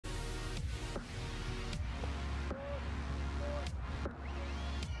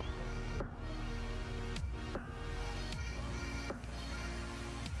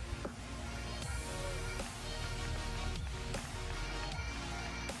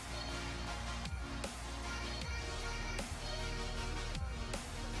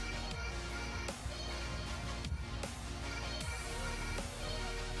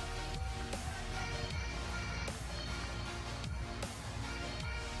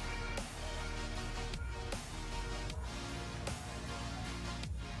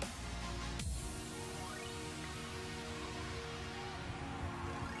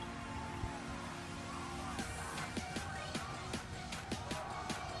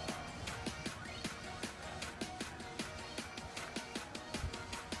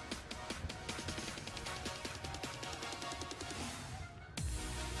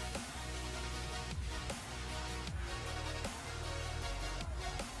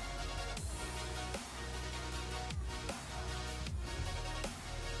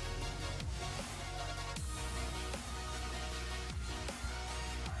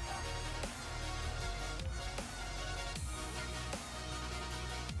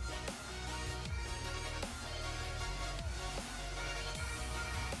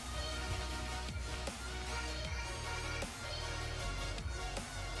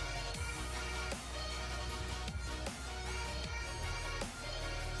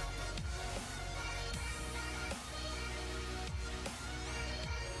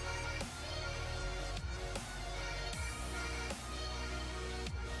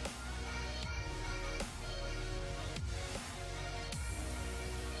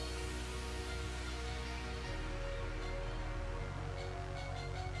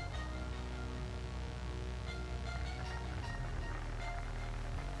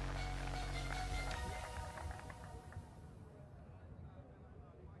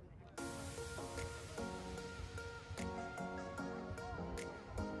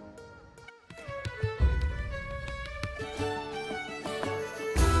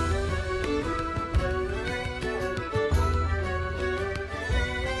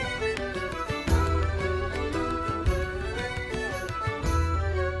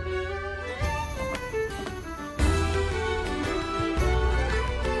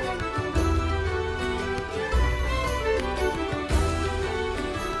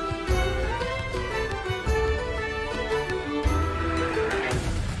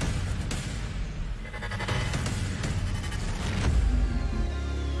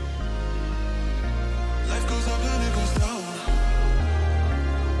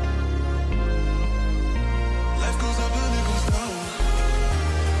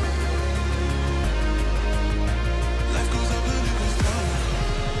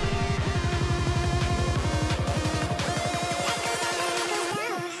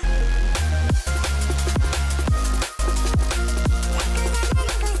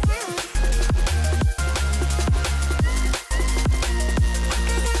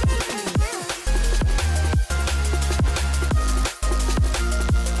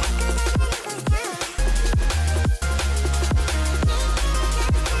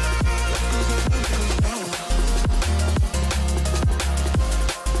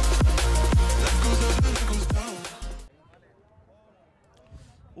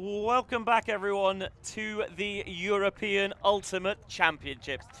Welcome back, everyone, to the European Ultimate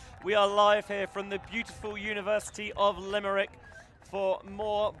Championships. We are live here from the beautiful University of Limerick for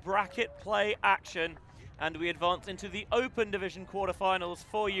more bracket play action, and we advance into the Open Division quarterfinals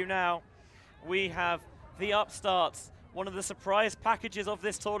for you now. We have the upstarts, one of the surprise packages of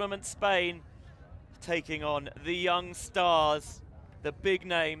this tournament, Spain, taking on the young stars, the big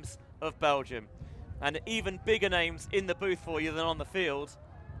names of Belgium. And even bigger names in the booth for you than on the field.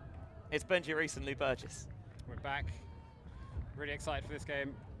 It's Benji Reese and Lou Burgess. We're back. Really excited for this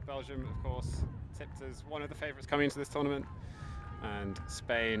game. Belgium, of course, tipped as one of the favourites coming into this tournament. And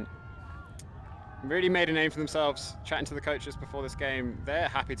Spain really made a name for themselves. Chatting to the coaches before this game, they're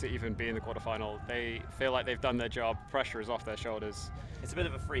happy to even be in the quarterfinal. They feel like they've done their job. Pressure is off their shoulders. It's a bit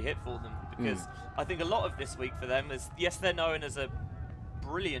of a free hit for them because I think a lot of this week for them is, yes, they're known as a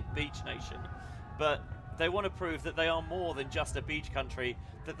brilliant beach nation, but they want to prove that they are more than just a beach country,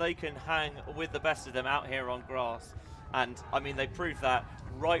 that they can hang with the best of them out here on grass. And I mean, they proved that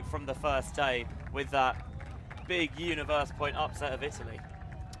right from the first day with that big universe point upset of Italy.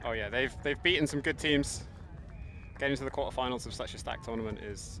 Oh yeah, they've beaten some good teams. Getting to the quarterfinals of such a stacked tournament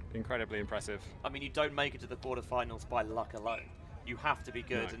is incredibly impressive. I mean, you don't make it to the quarterfinals by luck alone. You have to be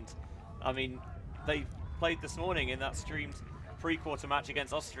good. No. And I mean, they played this morning in that streamed pre-quarter match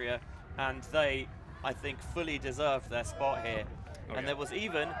against Austria, and they, I think, fully deserved their spot here. Oh, and there was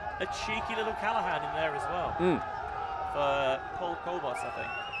even a cheeky little Callahan in there as well for Paul Kolbos, I think.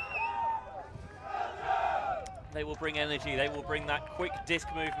 They will bring energy, they will bring that quick disc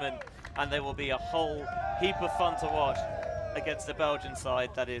movement, and they will be a whole heap of fun to watch against the Belgian side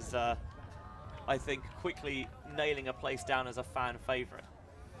that is, I think, quickly nailing a place down as a fan favourite.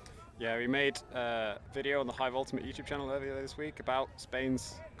 Yeah, we made a video on the Hive Ultimate YouTube channel earlier this week about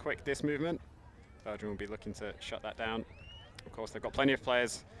Spain's quick disc movement. Belgium will be looking to shut that down. Of course, they've got plenty of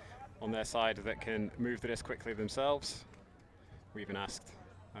players on their side that can move the disc quickly themselves. We even asked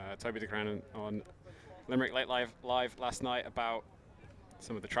Toby de Crown on Limerick Late Live last night about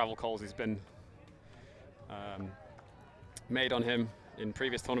some of the travel calls he's been made on him in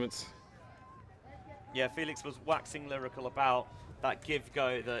previous tournaments. Yeah, Felix was waxing lyrical about that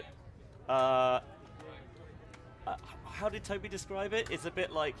give-go that how did Toby describe it? It's a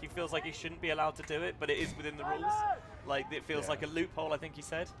bit like he feels like he shouldn't be allowed to do it, but it is within the rules. Like, it feels like a loophole, I think he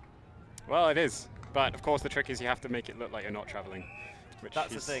said. Well, it is. But, of course, the trick is you have to make it look like you're not traveling.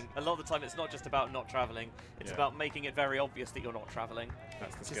 That's the thing. A lot of the time, it's not just about not traveling. It's about making it very obvious that you're not traveling.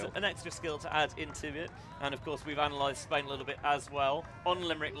 That's the skill. Just an extra skill to add into it. And, of course, we've analysed Spain a little bit as well on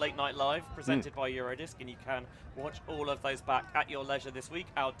Limerick Late Night Live, presented by Eurodisc. And you can watch all of those back at your leisure this week.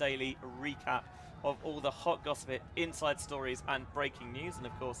 Our daily recap of all the hot gossip, inside stories, and breaking news. And,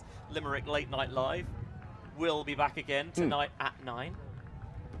 of course, Limerick Late Night Live will be back again tonight at 9.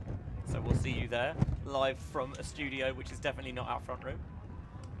 So we'll see you there, live from a studio, which is definitely not our front room.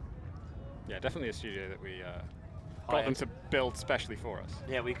 Yeah, definitely a studio that we got them to build specially for us.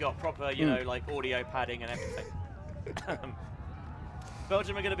 Yeah, we've got proper, you know, like audio padding and everything.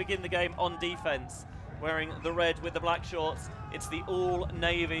 Belgium are going to begin the game on defense, wearing the red with the black shorts. It's the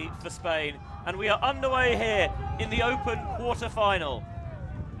all-navy for Spain. And we are underway here in the Open quarter-final.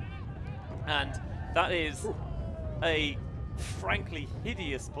 And that is a frankly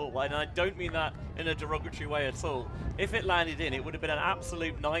hideous ball, and I don't mean that in a derogatory way at all. If it landed in, it would have been an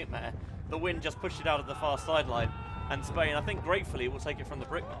absolute nightmare. The wind just pushed it out of the far sideline, and Spain, I think gratefully, will take it from the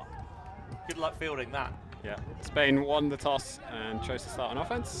brick mark. Good luck fielding that. Yeah, Spain won the toss and chose to start on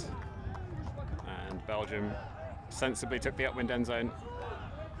offense, and Belgium sensibly took the upwind end zone.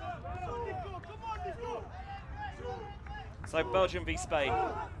 So Belgium v Spain.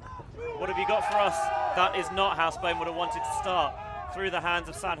 What have you got for us? That is not how Spain would have wanted to start, through the hands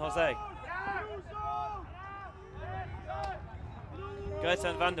of San Jose.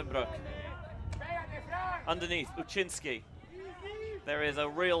 Gaetan Vandenbroek. Underneath, Uczynski. There is a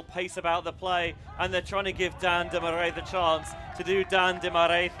real pace about the play, and they're trying to give Dan de Marais the chance to do Dan de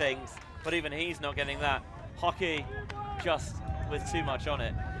Marais things, but even he's not getting that. Hockey just with too much on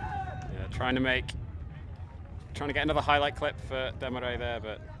it. Yeah, trying to get another highlight clip for de Marais there,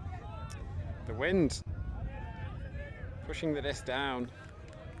 but the wind pushing the disc down,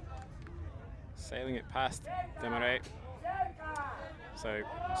 sailing it past de Marais. So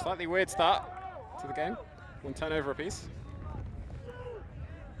slightly weird start to the game, one turnover apiece.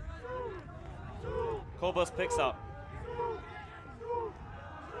 Kolbos picks up.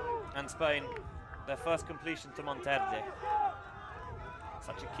 And Spain, their first completion to Monterde.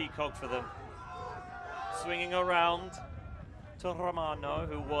 Such a key cog for them. Swinging around to Romano,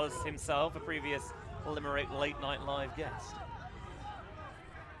 who was himself a previous Limerick Late Night Live guest.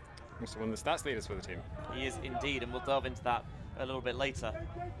 Also one of the stats leaders for the team. He is indeed, and we'll delve into that a little bit later.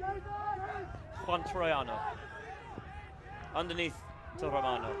 Juan Troiano. Underneath to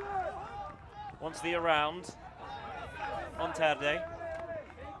Romano. Wants the around. Monterde.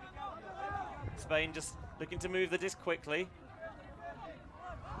 Spain just looking to move the disc quickly.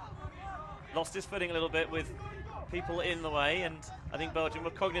 Lost his footing a little bit with people in the way, and I think Belgium were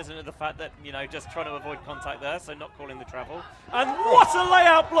cognizant of the fact that, you know, just trying to avoid contact there, so not calling the travel. And what a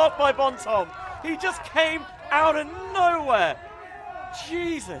layout block by Bontom! He just came out of nowhere!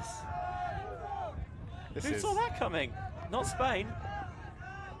 Jesus! Who saw that coming? Not Spain.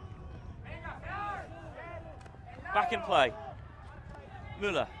 Back in play.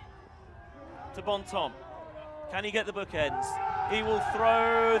 Müller to Bontom. Can he get the bookends? He will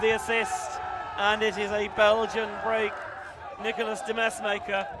throw the assist, and it is a Belgian break. Nicolas de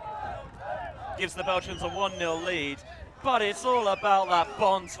Mesmaker gives the Belgians a 1-0 lead, but it's all about that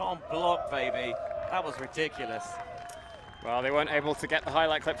Bontom block, baby. That was ridiculous. Well, they weren't able to get the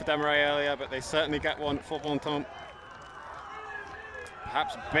highlight clip for Demaray earlier, but they certainly get one for Bontom.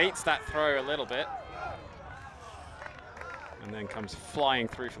 Perhaps baits that throw a little bit, and then comes flying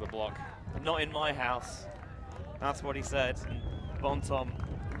through for the block. Not in my house. That's what he said. Bontom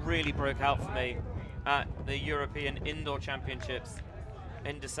really broke out for me at the European Indoor Championships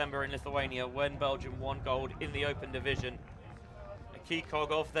in December in Lithuania when Belgium won gold in the open division. A key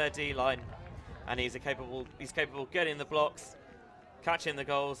cog off their D-line, and he's capable of getting the blocks, catching the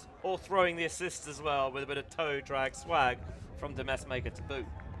goals, or throwing the assists as well with a bit of toe drag swag from de Mesmaker to boot.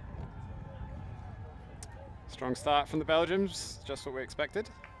 Strong start from the Belgians, just what we expected.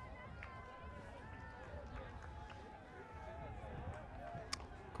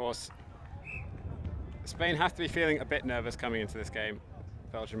 Of course, Spain have to be feeling a bit nervous coming into this game.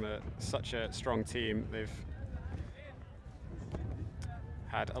 Belgium are such a strong team. They've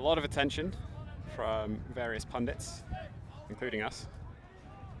had a lot of attention from various pundits, including us.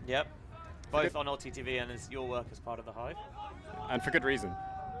 Yep, both on ulti.TV and as your work as part of the Hive. And for good reason.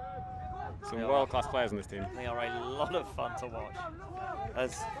 Some world-class players on this team. They are a lot of fun to watch.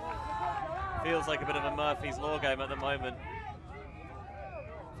 As feels like a bit of a Murphy's Law game at the moment.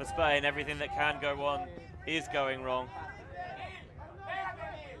 For Spain, everything that can go on is going wrong.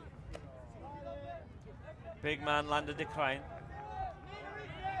 Big man landed the crane.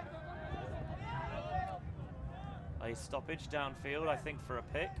 A stoppage downfield, I think, for a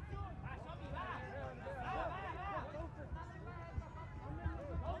pick.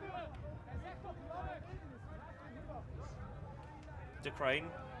 De Crane,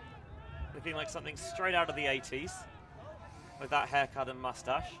 looking like something straight out of the 80s with that haircut and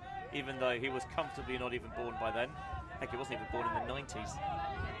mustache, even though he was comfortably not even born by then. Heck, he wasn't even born in the 90s.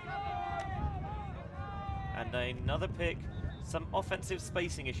 And another pick. Some offensive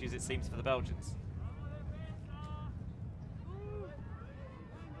spacing issues, it seems, for the Belgians.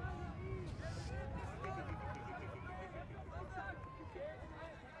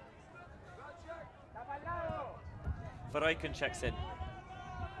 Verreuken checks in.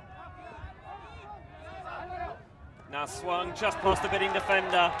 Now swung just past the bidding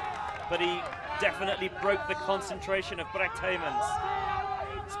defender, but he definitely broke the concentration of Brecht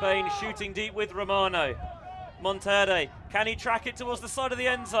Heymans. Spain shooting deep with Romano. Monterde, can he track it towards the side of the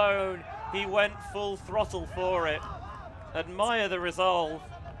end zone? He went full throttle for it. Admire the resolve,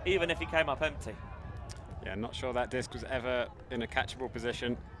 even if he came up empty. Yeah, not sure that disc was ever in a catchable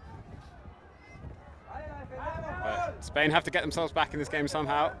position. But Spain have to get themselves back in this game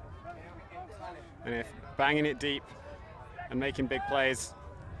somehow. And if banging it deep and making big plays,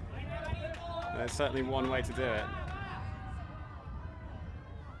 there's certainly one way to do it.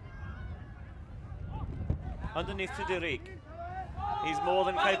 Underneath to Derek. He's more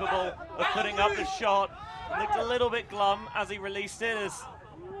than capable of putting up the shot. Looked a little bit glum as he released it, as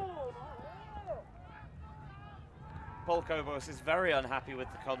Polkovos is very unhappy with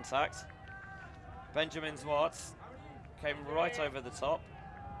the contact. Benjamin Zwarts came right over the top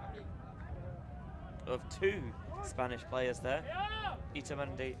of two Spanish players there,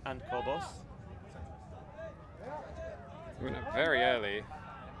 Itamendi and Cobos. Went up very early.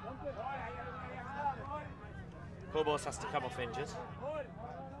 Cobos has to come off injured.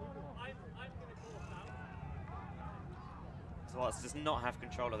 Zwarts does not have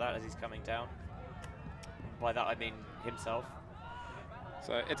control of that as he's coming down. By that I mean himself.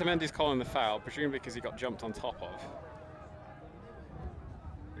 So Itamendi's calling the foul, presumably because he got jumped on top of.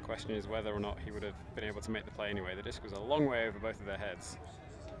 The question is whether or not he would have been able to make the play anyway. The disc was a long way over both of their heads.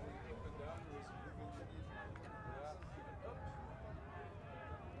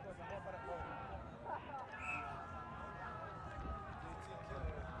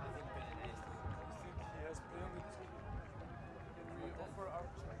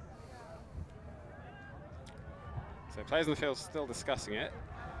 So players in the field still discussing it.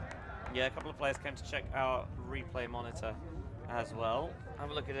 Yeah, a couple of players came to check our replay monitor as well.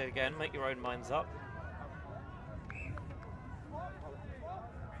 Have a look at it again, make your own minds up.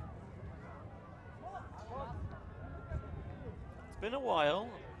 It's been a while.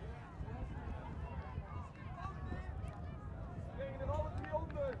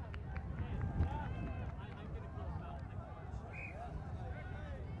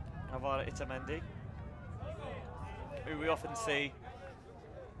 Avara Itamendi, who we often see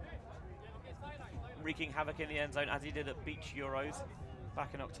wreaking havoc in the end zone, as he did at Beach Euros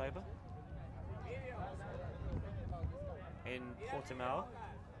back in October in Portimao,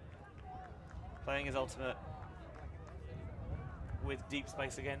 playing his ultimate with Deep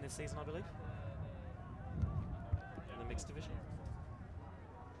Space again this season, I believe, in the mixed division,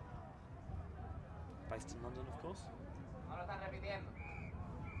 based in London, of course.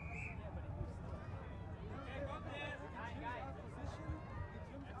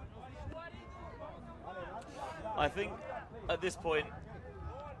 I think at this point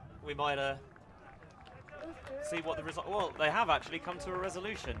we might see what the result. Well, they have actually come to a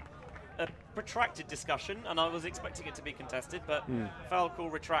resolution. A protracted discussion, and I was expecting it to be contested, but foul call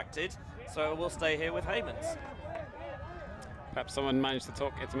retracted, so we'll stay here with Heymans. Perhaps someone managed to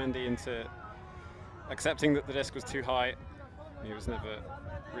talk Itamendi into accepting that the disc was too high. He was never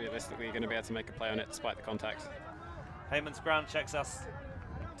realistically going to be able to make a play on it despite the contact. Heymans ground checks us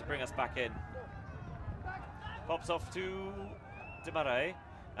to bring us back in. Pops off to Demarais,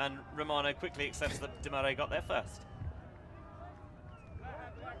 and Romano quickly accepts that Demarais got there first.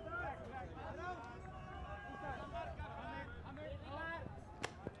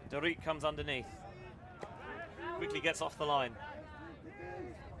 Derek comes underneath, quickly gets off the line.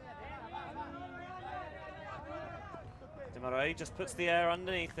 Demarais just puts the air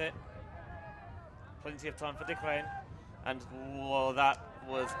underneath it. Plenty of time for De Crane, and whoa, that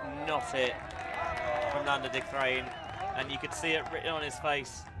was not it from Lander De Crane, and you could see it written on his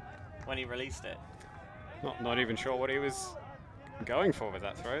face when he released it. Not even sure what he was going for with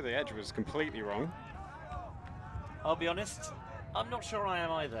that throw. The edge was completely wrong. I'll be honest, I'm not sure I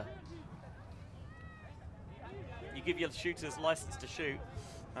am either. You give your shooters license to shoot,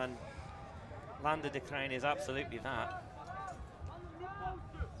 and Lander De Crane is absolutely that.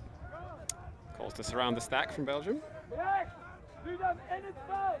 Calls to surround the stack from Belgium.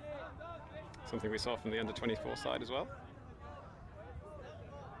 Something we saw from the under-24 side as well.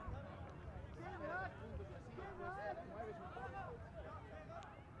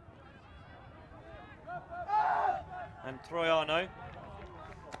 And Troiano,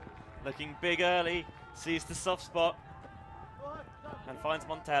 looking big early, sees the soft spot and finds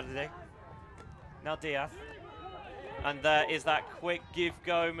Monterde. Now Diaz. And there is that quick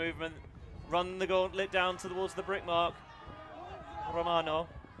give-go movement. Run the gauntlet down towards the brick mark. Romano.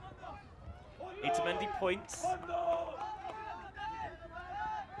 Itamendi points.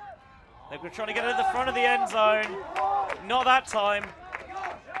 They were trying to get at the front of the end zone. Not that time.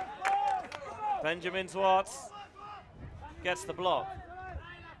 Benjamin Zwartz gets the block.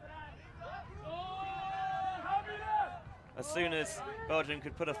 As soon as Belgium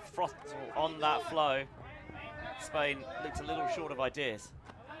could put a throttle on that flow, Spain looked a little short of ideas.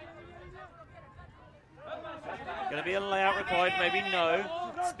 Going to be a layout required, maybe no.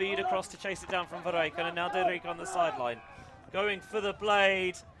 Speed across to chase it down from Verreken, and now Derek on the sideline. Going for the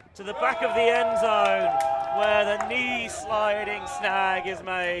blade to the back of the end zone, where the knee sliding snag is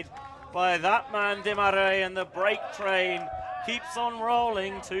made by that man Demarais, and the break train keeps on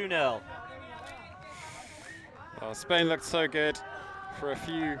rolling 2-0. Well, Spain looked so good for a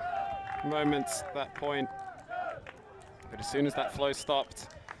few moments at that point, but as soon as that flow stopped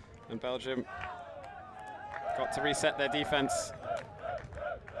and Belgium got to reset their defense,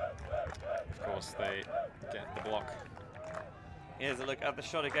 of course they get the block. Here's a look at the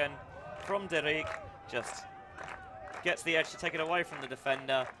shot again from Derek. Just gets the edge to take it away from the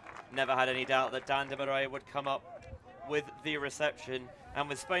defender. Never had any doubt that Dan Demarais would come up with the reception. And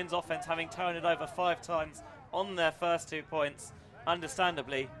with Spain's offense having turned it over 5 times on their first 2 points,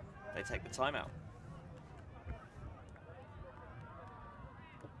 understandably, they take the timeout.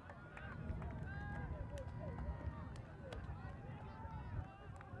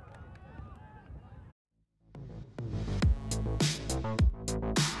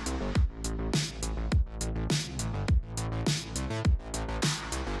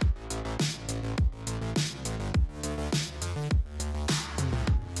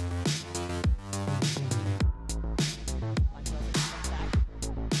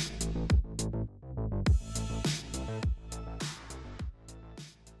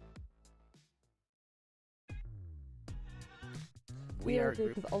 We are a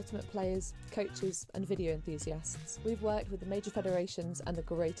group of ultimate players, coaches and video enthusiasts. We've worked with the major federations and the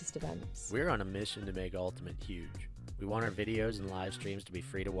greatest events. We're on a mission to make Ultimate huge. We want our videos and live streams to be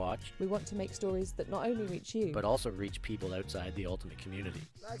free to watch. We want to make stories that not only reach you, but also reach people outside the Ultimate community.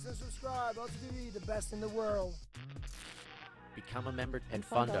 Like and subscribe, ulti.TV, the best in the world. Become a member and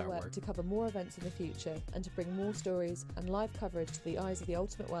fund fund our work to cover more events in the future and to bring more stories and live coverage to the eyes of the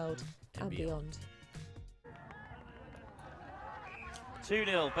Ultimate world and beyond.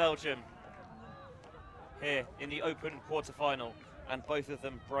 2-0 Belgium here in the Open quarter-final, and both of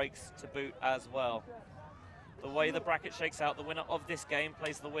them breaks to boot as well. The way the bracket shakes out, the winner of this game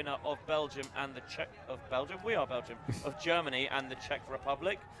plays the winner of Belgium and the of Germany and the Czech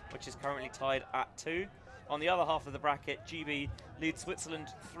Republic, which is currently tied at 2. On the other half of the bracket, GB leads Switzerland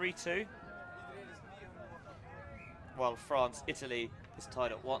 3-2, while France, Italy is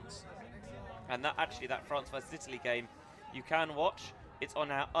tied at 1. And that France versus Italy game you can watch. It's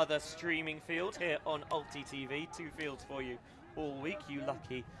on our other streaming field here on ulti.TV. 2 fields for you all week, you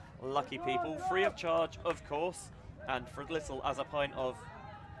lucky people. Free of charge, of course, and for as little as a pint of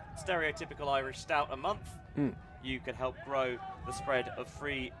stereotypical Irish stout a month, you can help grow the spread of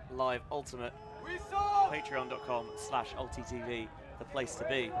free live Ultimate. Patreon.com/ulti.tv, the place to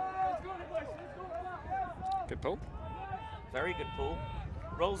be. Good pull. Very good pull.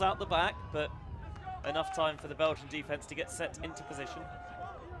 Rolls out the back, but enough time for the Belgian defense to get set into position.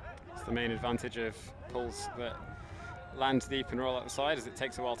 It's the main advantage of pulls that land deep and roll out the side, as it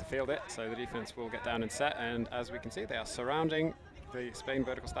takes a while to field it, so the defense will get down and set, and as we can see, they are surrounding the Spain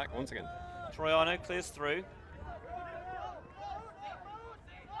vertical stack once again. Troiano clears through.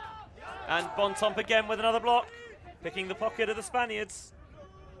 And Bontemps again with another block, picking the pocket of the Spaniards.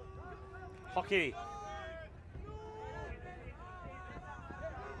 Hockey.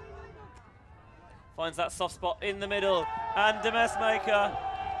 Finds that soft spot in the middle, and Demesmaker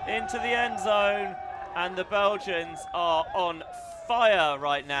into the end zone, and the Belgians are on fire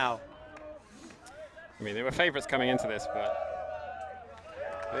right now. I mean, they were favourites coming into this, but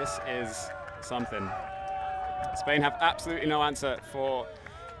this is something. Spain have absolutely no answer for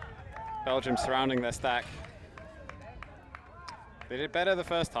Belgium surrounding their stack. They did better the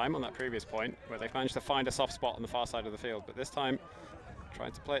first time on that previous point, where they managed to find a soft spot on the far side of the field, but this time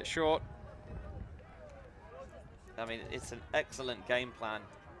trying to play it short. I mean, it's an excellent game plan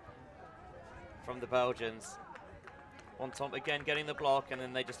from the Belgians. Bontemps again getting the block, and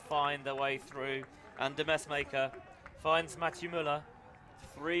then they just find their way through, and Demesmaker finds Mathieu Müller.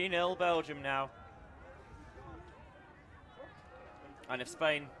 3-0 Belgium now. And if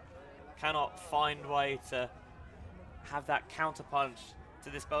Spain cannot find a way to have that counterpunch to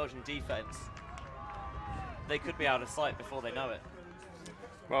this Belgian defense, they could be out of sight before they know it.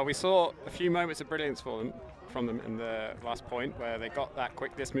 Well, we saw a few moments of brilliance from them in the last point, where they got that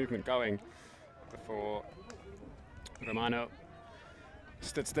quick disc movement going before Romano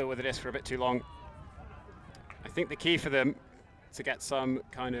stood still with the disc for a bit too long. I think the key for them to get some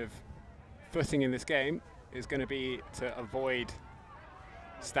kind of footing in this game is going to be to avoid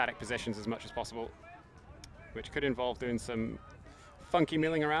static positions as much as possible, which could involve doing some funky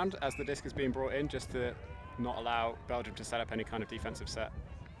milling around as the disc is being brought in, just to not allow Belgium to set up any kind of defensive set.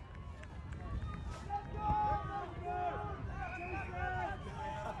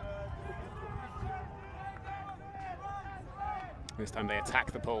 This time they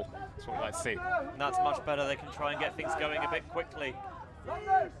attack the pull. That's what we like to see. And that's much better. They can try and get things going a bit quickly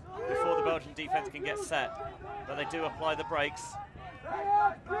before the Belgian defense can get set. But they do apply the brakes.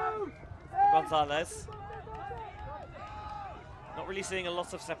 Gonzalez. Not really seeing a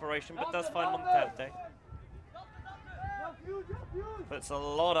lot of separation, but does find Monterde. Puts a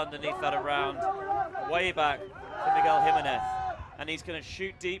lot underneath that around. Way back for Miguel Jimenez. And he's going to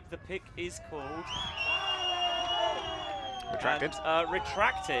shoot deep. The pick is called. Retracted. And,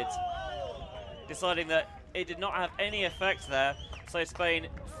 retracted, deciding that it did not have any effect there. So Spain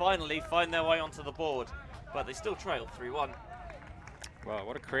finally find their way onto the board, but they still trail 3-1. Well,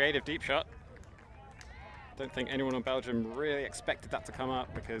 what a creative deep shot. Don't think anyone on Belgium really expected that to come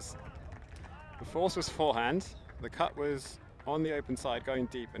up, because the force was forehand, the cut was on the open side going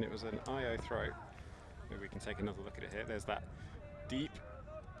deep, and it was an IO throw. Maybe we can take another look at it here. There's that deep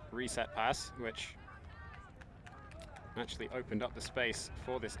reset pass, which actually opened up the space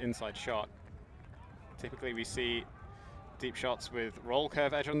for this inside shot. Typically we see deep shots with roll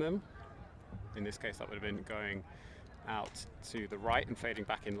curve edge on them. In this case that would have been going out to the right and fading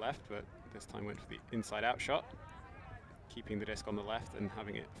back in left, but this time went for the inside out shot, keeping the disc on the left and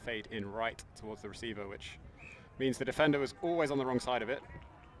having it fade in right towards the receiver, which means the defender was always on the wrong side of it.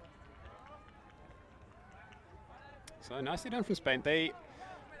 So nicely done from Spain. They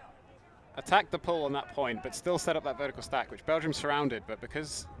attacked the pull on that point, but still set up that vertical stack, which Belgium surrounded, but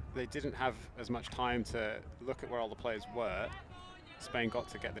because they didn't have as much time to look at where all the players were, Spain got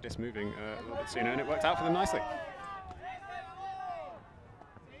to get the disc moving a little bit sooner, and it worked out for them nicely.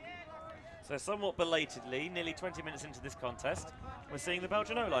 So somewhat belatedly, nearly 20 minutes into this contest, we're seeing the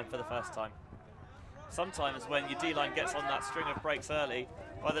Belgian O-line for the first time. Sometimes when your D-line gets on that string of breaks early,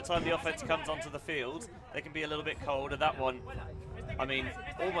 by the time the offense comes onto the field, they can be a little bit cold, and that one, I mean,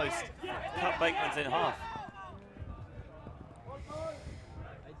 almost cut Bakeman's in half.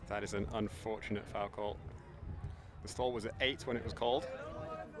 That is an unfortunate foul call. The stall was at 8 when it was called.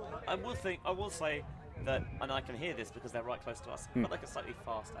 I will say that, and I can hear this because they're right close to us, but like a slightly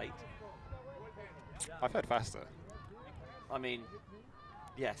fast 8. I've heard faster. I mean,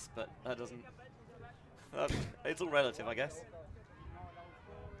 yes, but that doesn't... it's all relative, I guess.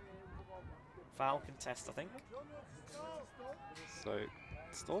 Foul contest, I think. So,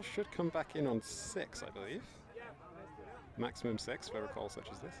 stall should come back in on 6, I believe. Maximum 6 for a call such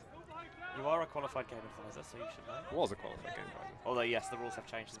as this. You are a qualified game advisor, so you should know. It was a qualified game advisor. Although, yes, the rules have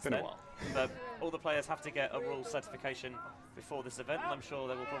changed since It's been then. a while. But all the players have to get a rule certification before this event, and I'm sure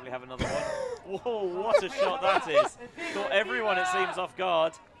they will probably have another one. Whoa, what a shot that is. Got everyone, it seems, off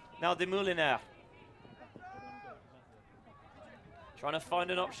guard. Now de Moulinaire. Trying to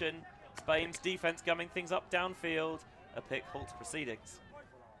find an option. Spain's defense gumming things up downfield. A pick halts proceedings.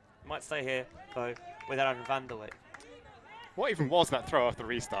 Might stay here, though, with Aaron van der Wijk. What even was that throw off the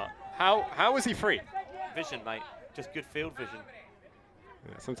restart? How was he free? Vision, mate. Just good field vision.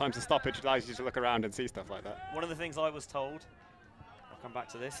 Yeah, sometimes the stoppage allows you to look around and see stuff like that. One of the things I was told, I'll come back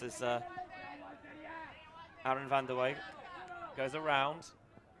to this, is Aaron van der Wijk goes around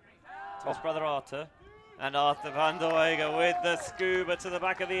to his brother Arthur, and Arthur van der Wijk with the scuba to the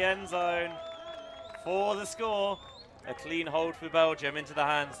back of the end zone for the score. A clean hold for Belgium into the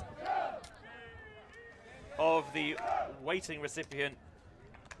hands of the waiting recipient,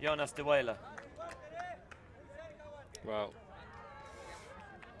 Jonas de Weiler. Well,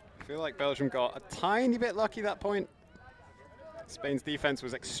 I feel like Belgium got a tiny bit lucky that point. Spain's defense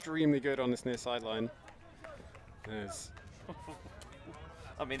was extremely good on this near sideline. I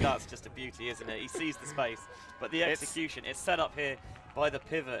mean, that's just a beauty, isn't it? He sees the space, but the execution, it's set up here by the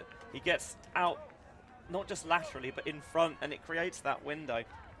pivot. He gets out, not just laterally, but in front, and it creates that window.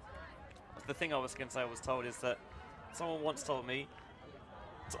 The thing I was going to say I was told is that someone once told me,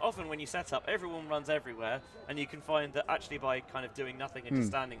 so often when you set up, everyone runs everywhere, and you can find that actually by kind of doing nothing and just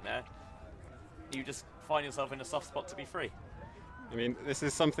standing there, you just find yourself in a soft spot to be free. I mean, this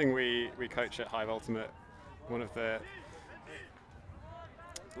is something we coach at Hive Ultimate. One of the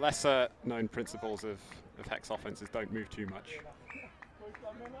lesser known principles of Hex offense is don't move too much.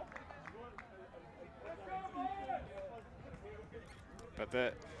 But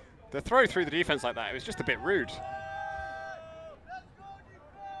the throw through the defense like that, it was just a bit rude.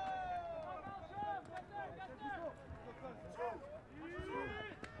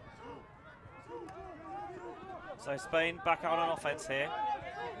 So Spain back out on offense here.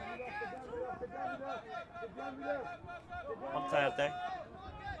 Monterde.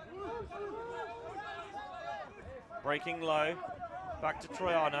 Breaking low. Back to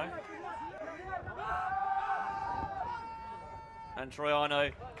Troiano. And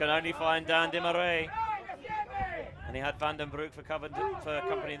Troiano can only find Dan Demarais. And he had Van den Broek for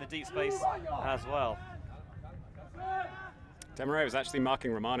company in the deep space as well. Demarais was actually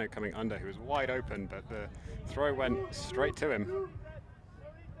marking Romano coming under, who was wide open, but the throw went straight to him.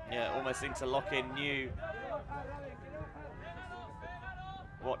 Yeah, almost seemed to lock in, knew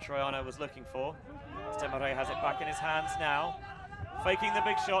what Troiano was looking for. Demarais has it back in his hands now. Faking the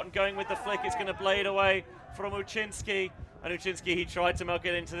big shot and going with the flick. It's going to blade away from Uczynski. And Uczynski, he tried to milk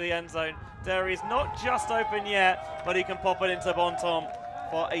it into the end zone. Derry's not just open yet, but he can pop it into Bontemps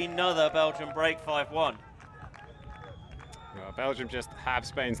for another Belgian break, 5-1. Well, Belgium just have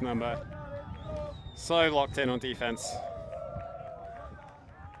Spain's number. So locked in on defense.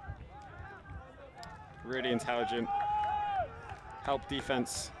 Really intelligent. Help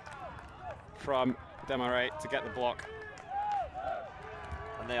defense from Demarais to get the block.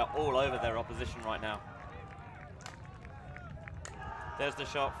 And they are all over their opposition right now. There's the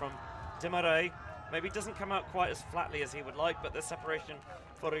shot from Demarais. Maybe doesn't come out quite as flatly as he would like, but the separation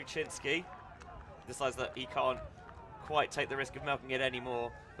for Uczynski. Decides that he can't quite take the risk of milking it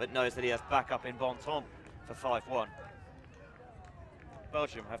anymore, but knows that he has backup in Bontemps for 5-1.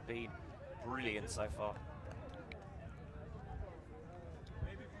 Belgium have been brilliant so far.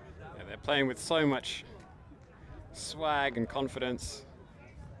 Yeah, they're playing with so much swag and confidence.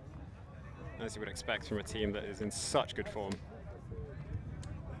 as you would expect from a team that is in such good form.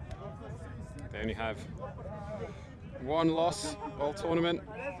 They only have one loss all tournament.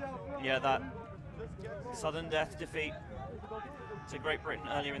 Yeah, that sudden death defeat to Great Britain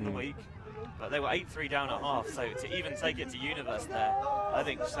earlier in the week, but they were 8-3 down at half, so to even take it to Universe there, I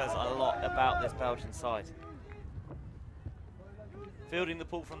think says a lot about this Belgian side. Fielding the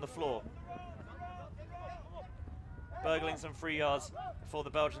ball from the floor. Burgling some free yards before the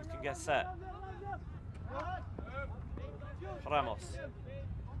Belgians can get set. Ramos.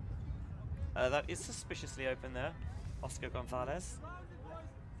 That is suspiciously open there. Oscar Gonzalez.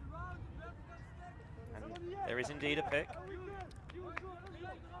 And there is indeed a pick.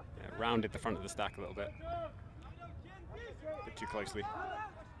 Yeah, rounded the front of the stack a little bit. A bit too closely.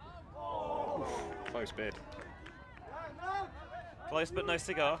 Oof, close bid. Close but no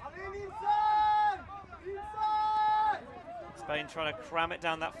cigar. Spain trying to cram it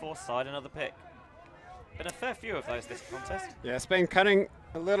down that force side, another pick. Been a fair few of those this contest. Yeah, Spain cutting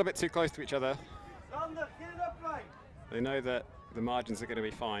a little bit too close to each other. They know that the margins are going to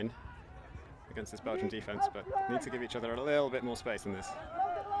be fine against this Belgian defense, but need to give each other a little bit more space in this.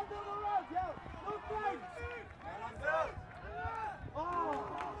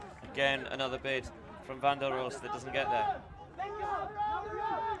 Again, another bid from Van der Roos that doesn't get there.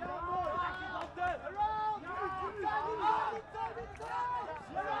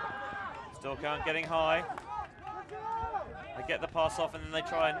 Still count getting high. They get the pass off and then they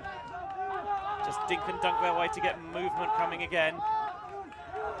try and just dink and dunk their way to get movement coming again.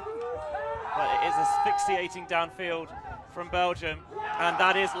 But it is asphyxiating downfield from Belgium, and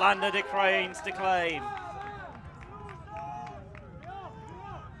that is Lander de Cranes to claim.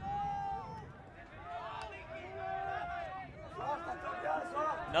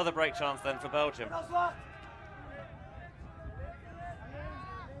 Another break chance then for Belgium.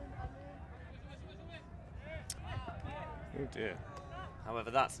 Oh dear. However,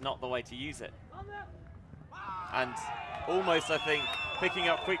 that's not the way to use it. And almost, I think, picking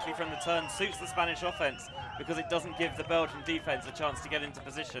up quickly from the turn suits the Spanish offense because it doesn't give the Belgian defense a chance to get into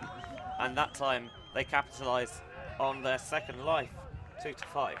position. And that time, they capitalize on their second life,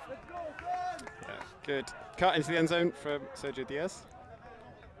 2-5. Yeah, good cut into the end zone from Sergio Diaz.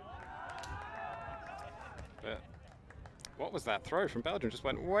 But what was that throw from Belgium? Just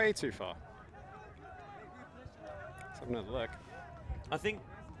went way too far. Let's have another look. I think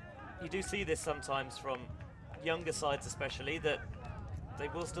you do see this sometimes from younger sides especially, that they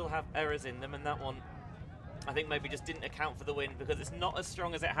will still have errors in them, and that one I think maybe just didn't account for the wind because it's not as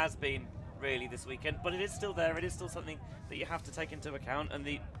strong as it has been really this weekend, but it is still there. It is still something that you have to take into account, and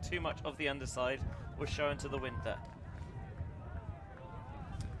the too much of the underside was shown to the wind there.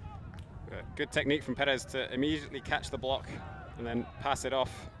 Good technique from Perez to immediately catch the block and then pass it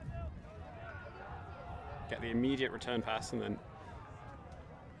off. Get the immediate return pass and then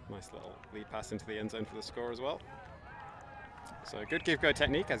nice little lead pass into the end zone for the score as well. So good give-go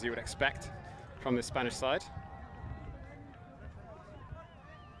technique, as you would expect from this Spanish side.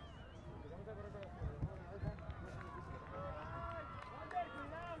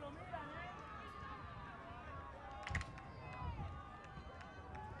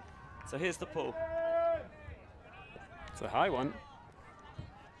 So here's the pull. It's a high one.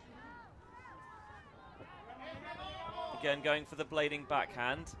 Again, going for the blading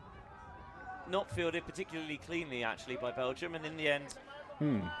backhand. Not fielded particularly cleanly, actually, by Belgium, and in the end,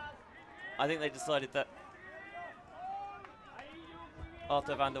 I think they decided that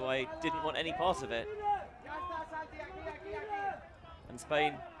Arthur van der Wey didn't want any part of it. And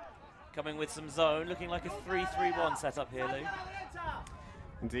Spain coming with some zone, looking like a 3-3-1 setup here, Lou.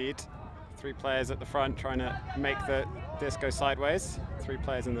 Indeed. 3 players at the front trying to make the disc go sideways. 3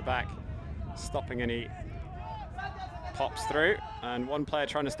 players in the back stopping any pops through, and 1 player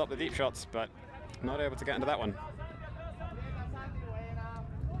trying to stop the deep shots, but not able to get into that one.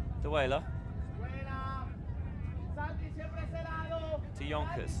 De Whaler to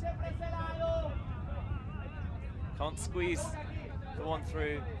Yonkers. Can't squeeze the one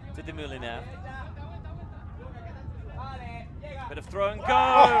through to De Moulinaire. Bit of throw and go!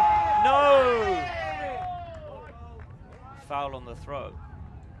 Oh. No! Foul on the throw.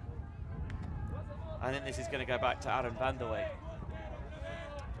 I think this is going to go back to Aaron van der Wey.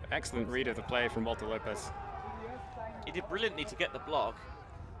 Excellent read of the play from Walter Lopez. He did brilliantly to get the block.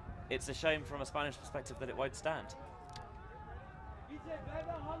 It's a shame from a Spanish perspective that it won't stand.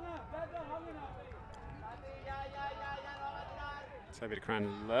 Toby de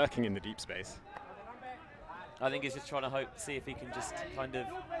Cran lurking in the deep space. I think he's just trying to see if he can just kind of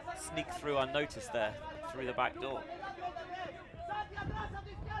sneak through unnoticed there, through the back door.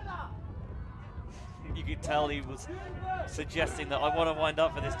 you could tell he was suggesting that I want to wind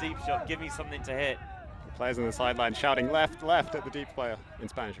up for this deep shot. Give me something to hit. The players on the sideline shouting left, left at the deep player, in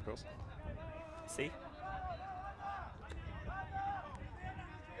Spanish, of course. See?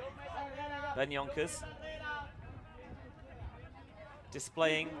 Ben Yonkers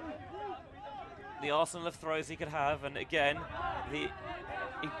displaying the arsenal of throws he could have, and again, the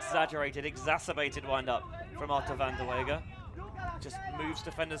exaggerated, exacerbated wind-up from Arthur van der Wege. Just moves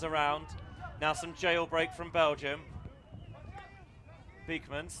defenders around. Now some jailbreak from Belgium.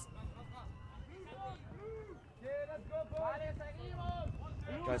 Beekmans.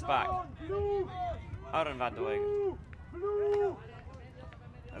 Goes back. Aaron van der Wege.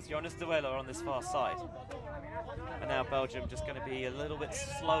 As Jonas de Wela on this far side. And now Belgium just going to be a little bit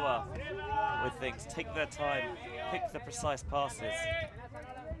slower with things. Take their time, pick the precise passes.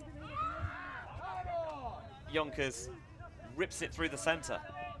 Yonkers rips it through the centre.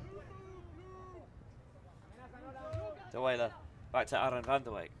 De Wela back to Aaron van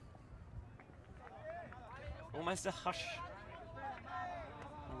der Wege. Almost a hush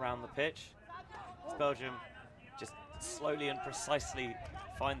around the pitch. As Belgium just slowly and precisely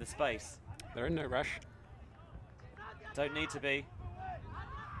find the space. They're in no rush. Don't need to be.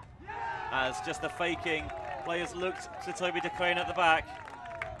 As just the faking, players looked to Toby de Crane at the back.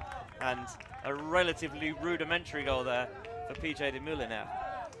 And a relatively rudimentary goal there for PJ de Moulinaire.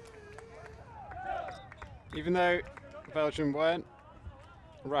 Even though Belgium weren't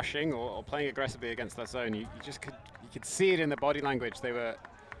rushing or playing aggressively against that zone, you could see it in the body language. They were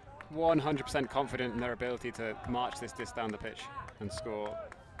 100% confident in their ability to march this down the pitch and score.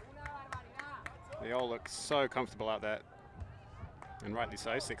 They all look so comfortable out there, and rightly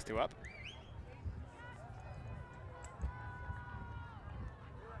so, 6-2 up.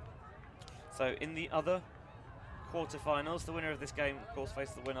 So in the other quarterfinals, the winner of this game, of course,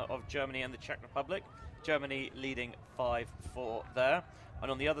 faced the winner of Germany and the Czech Republic. Germany leading 5-4 there.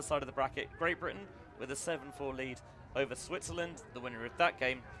 And on the other side of the bracket, Great Britain with a 7-4 lead over Switzerland. The winner of that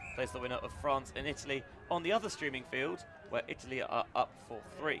game faced the winner of France and Italy on the other streaming field, where Italy are up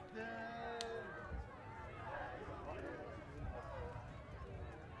 4-3.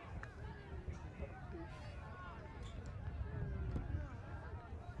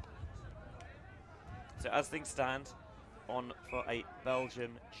 So as things stand, on for a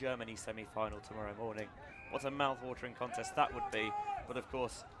Belgium-Germany semi-final tomorrow morning. What a mouth-watering contest that would be. But of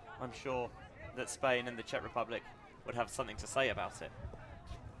course, I'm sure that Spain and the Czech Republic would have something to say about it.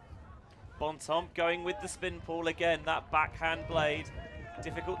 Bontemps going with the spin pull again. That backhand blade,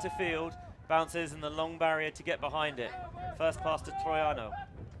 difficult to field. Bounces in the long barrier to get behind it. First pass to Troiano.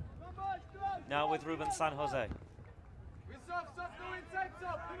 Now with Ruben San Jose.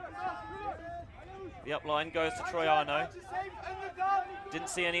 The up line goes to Troiano. Didn't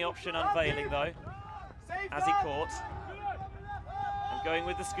see any option unveiling though, as he caught. And going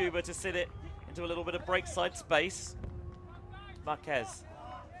with the scuba to sit it into a little bit of breakside space. Marquez.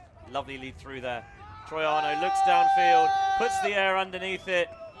 Lovely lead through there. Troiano looks downfield, puts the air underneath it,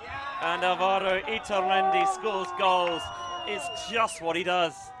 and Alvaro Iturmendi scores goals. It's just what he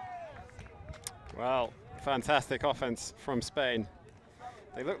does. Wow, fantastic offense from Spain.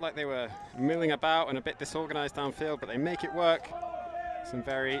 They looked like they were milling about and a bit disorganized downfield, but they make it work. Some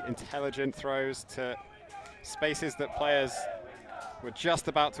very intelligent throws to spaces that players were just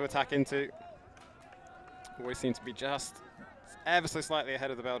about to attack into. Always seem to be just ever so slightly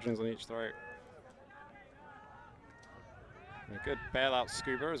ahead of the Belgians on each throw. And a good bailout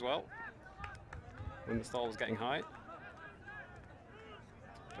scuba as well when the stall was getting high.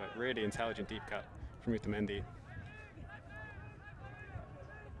 But really intelligent deep cut from Utamendi.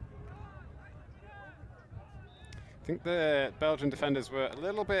 I think the Belgian defenders were a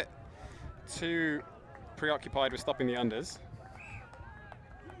little bit too preoccupied with stopping the unders.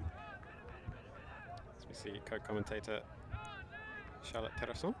 As we see co-commentator Charlotte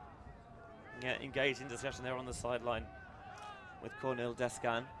Terrasson. Yeah, engaged in discussion there on the sideline with Cornel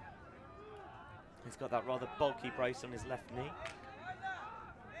Descan. He's got that rather bulky brace on his left knee.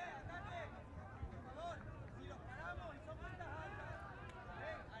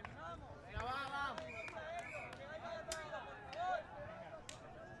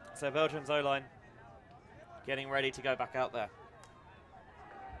 So Belgium's O-line getting ready to go back out there.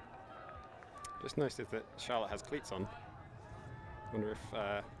 Just noticed that Charlotte has cleats on. Wonder if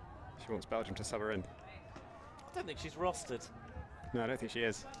she wants Belgium to sub her in. I don't think she's rostered. No, I don't think she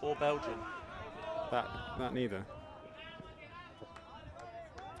is. Or Belgian. That neither.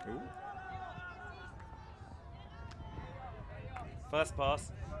 Ooh. First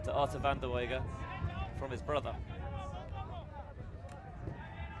pass to Arthur van der Wege from his brother.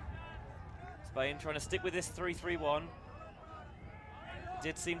 Spain trying to stick with this 3-3-1.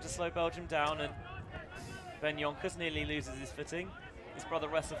 Did seem to slow Belgium down, and Ben Yonkers nearly loses his footing. His brother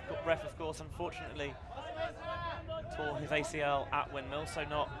Ref, of course, unfortunately tore his ACL at Windmill, so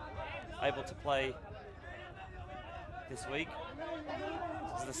not able to play this week.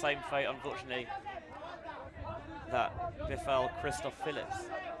 This is the same fate, unfortunately, that befell Christoph Phillips.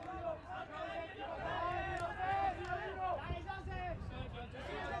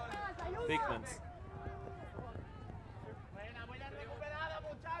 Bigmans.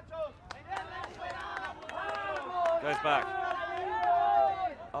 Goes back.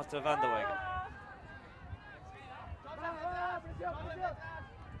 After Van der Wegen.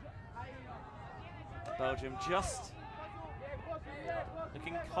 Belgium just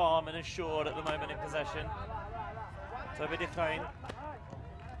looking calm and assured at the moment in possession. Toby de Crane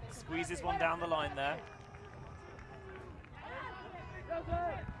squeezes one down the line there.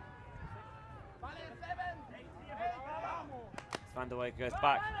 Van der Wegen goes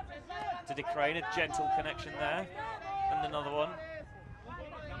back to de Crane, a gentle connection there. And another one.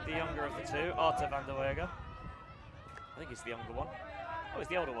 The younger of the two, Arthur van der Wegen. I think he's the younger one. Oh, he's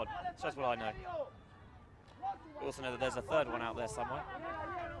the older one. So that's what I know. We also know that there's a third one out there somewhere.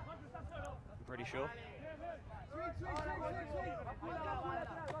 I'm pretty sure.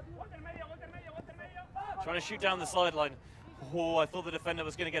 Trying to shoot down the sideline. Oh, I thought the defender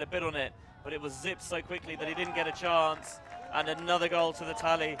was going to get a bit on it, but it was zipped so quickly that he didn't get a chance. And another goal to the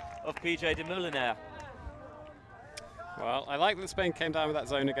tally of PJ de Moulinaire. Well, I like that Spain came down with that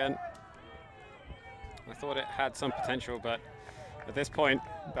zone again. I thought it had some potential, but at this point,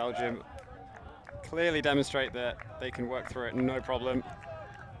 Belgium clearly demonstrate that they can work through it, no problem.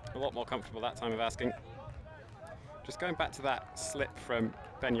 A lot more comfortable that time of asking. Just going back to that slip from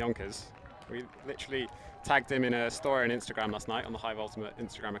Ben Yonkers, we literally tagged him in a story on Instagram last night on the Hive Ultimate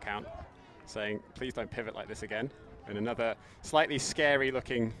Instagram account, saying, please don't pivot like this again. And another slightly scary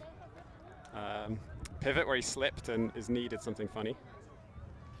looking pivot where he slipped and his knee did something funny.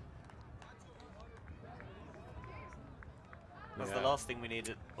 That's the last thing we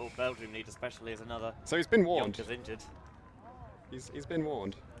needed, or Belgium need especially, is another. So he's been warned. Yonkers injured. He's been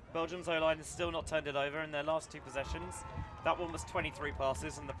warned. Belgium's O-line has still not turned it over in their last two possessions. That one was 23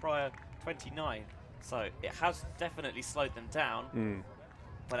 passes and the prior 29. So it has definitely slowed them down,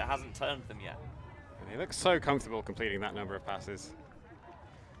 but it hasn't turned them yet. And he looks so comfortable completing that number of passes.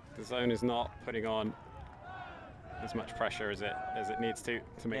 The zone is not putting on as much pressure as it needs to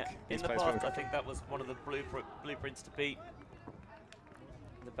make these players feel in the past, I think that was one of the blueprints to beat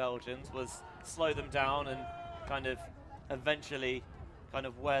the Belgians, was slow them down and kind of eventually kind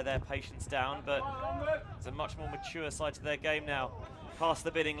of wear their patience down, but it's a much more mature side to their game now. Past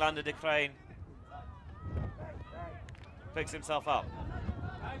the bidding, Lander de Crane picks himself up.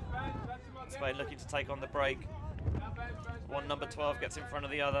 Spain looking to take on the break. One number 12 gets in front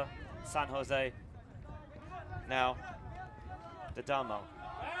of the other. San Jose. Now, the Damo.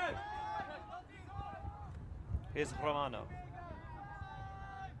 Here's Romano.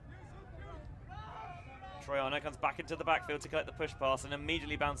 Troiano comes back into the backfield to collect the push pass and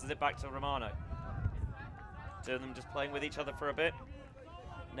immediately bounces it back to Romano. Two of them just playing with each other for a bit.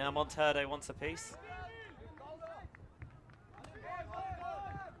 Now Monterde wants a piece.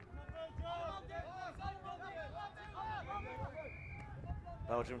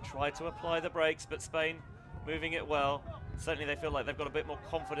 Belgium try to apply the brakes, but Spain moving it well. Certainly they feel like they've got a bit more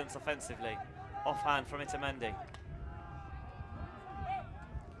confidence offensively. Offhand from Itamendi.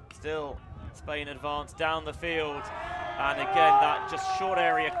 Still Spain advance down the field. And again, that just short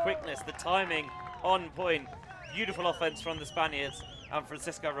area quickness, the timing on point. Beautiful offense from the Spaniards. And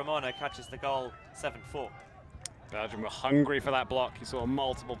Francisco Romano catches the goal, 7-4. Belgium were hungry for that block. You saw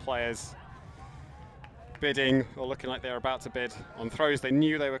multiple players bidding or looking like they were about to bid on throws. They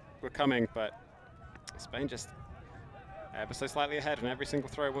knew they were coming, but Spain just ever so slightly ahead on every single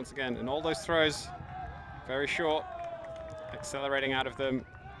throw once again. And all those throws, very short, accelerating out of them,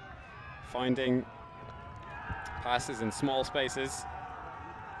 finding passes in small spaces.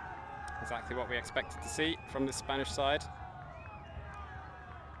 Exactly what we expected to see from the Spanish side.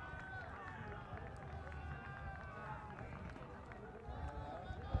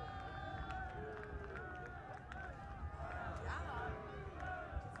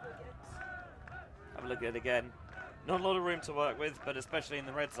 Have a look at it again. Not a lot of room to work with, but especially in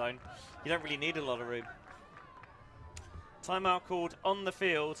the red zone, you don't really need a lot of room. Timeout called on the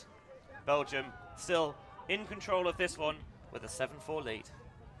field. Belgium still in control of this one with a 7-4 lead.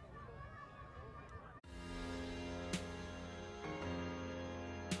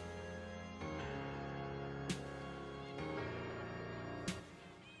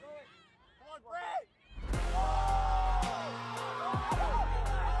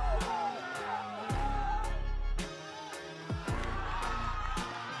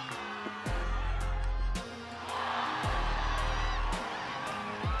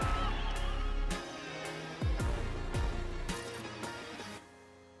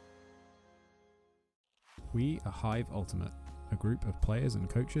 We are Hive Ultimate, a group of players and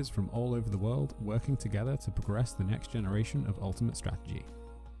coaches from all over the world working together to progress the next generation of Ultimate strategy.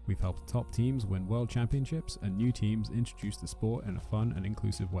 We've helped top teams win world championships and new teams introduce the sport in a fun and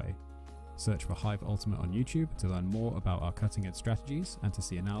inclusive way. Search for Hive Ultimate on YouTube to learn more about our cutting-edge strategies and to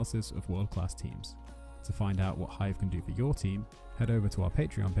see analysis of world-class teams. To find out what Hive can do for your team, head over to our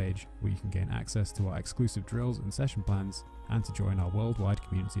Patreon page where you can gain access to our exclusive drills and session plans and to join our worldwide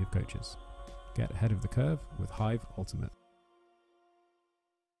community of coaches. Get ahead of the curve with Hive Ultimate.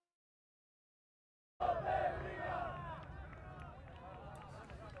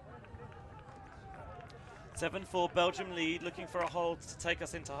 Seven 7-4 Belgium lead, looking for a hold to take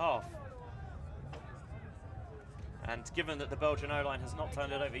us into half. And given that the Belgian O-line has not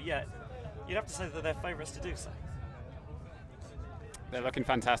turned it over yet, you'd have to say that they're favourites to do so. They're looking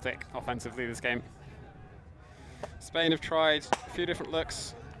fantastic offensively this game. Spain have tried a few different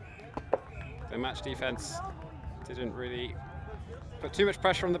looks. Their match defense didn't really put too much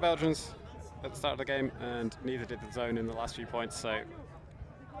pressure on the Belgians at the start of the game, and neither did the zone in the last few points. So,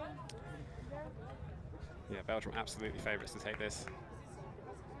 yeah, Belgium absolutely favourites to take this.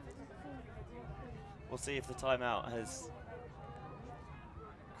 We'll see if the timeout has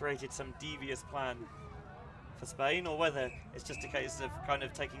created some devious plan for Spain, or whether it's just a case of kind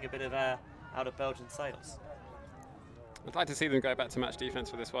of taking a bit of air out of Belgian sails. I'd like to see them go back to match defense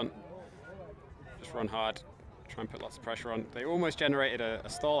for this one. Just run hard, try and put lots of pressure on. They almost generated a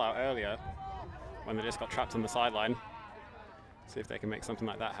stall out earlier when they just got trapped on the sideline. See if they can make something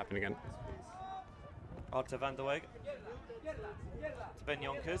like that happen again. Arthur van der Weg to Ben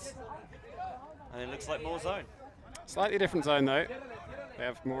Yonkers, and it looks like more zone. Slightly different zone though. They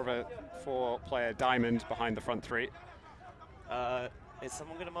have more of a 4-player diamond behind the front three. Is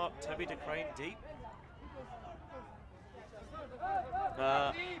someone going to mark Toby de Crane deep?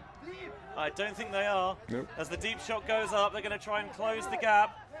 I don't think they are. Nope. As the deep shot goes up, they're going to try and close the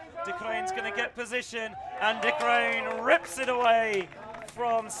gap. De Crane's going to get position, and De Crane rips it away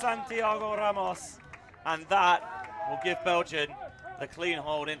from Santiago Ramos. And that will give Belgium the clean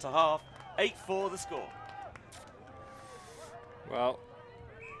hold into half. 8-4 the score. Well,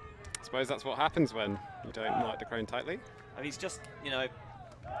 I suppose that's what happens when you don't mark De Crane tightly. And he's just, you know,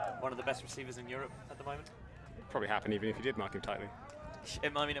 one of the best receivers in Europe at the moment. Probably happen even if you did mark him tightly.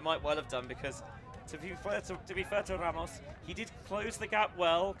 I mean, it might well have done, because to be fair to Ramos, he did close the gap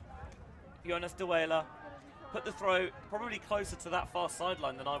well. Jonas de Wela put the throw probably closer to that far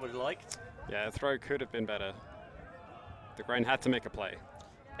sideline than I would have liked. Yeah, the throw could have been better. De Crane had to make a play.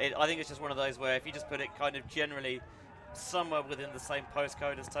 I think it's just one of those where if you just put it kind of generally somewhere within the same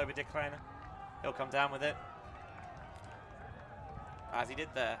postcode as Toby de Crane, he'll come down with it. As he did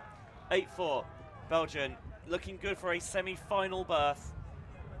there. 8-4, Belgium looking good for a semi-final berth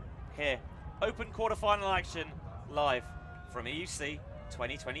here. Open quarter-final action live from EUC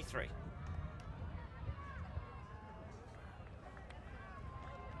 2023.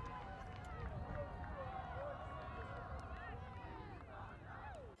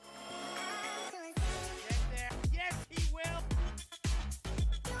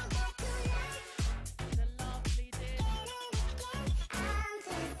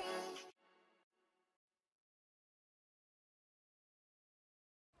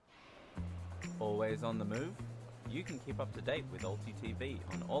 Always on the move? You can keep up to date with ulti.TV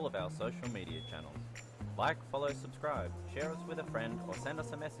on all of our social media channels. Like, follow, subscribe, share us with a friend, or send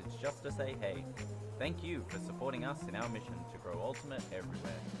us a message just to say hey. Thank you for supporting us in our mission to grow Ultimate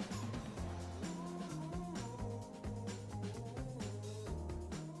everywhere.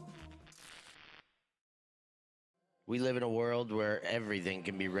 We live in a world where everything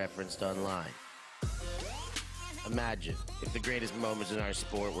can be referenced online. Imagine if the greatest moments in our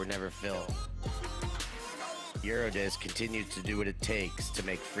sport were never filmed. Eurodisc continues to do what it takes to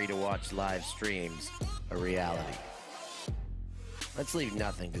make free-to-watch live streams a reality. Let's leave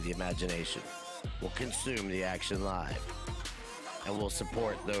nothing to the imagination. We'll consume the action live, and we'll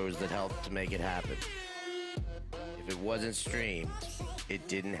support those that help to make it happen. If it wasn't streamed, it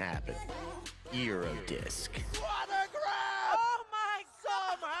didn't happen. Eurodisc. Oh my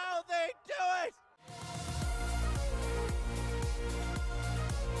God! Somehow they do it!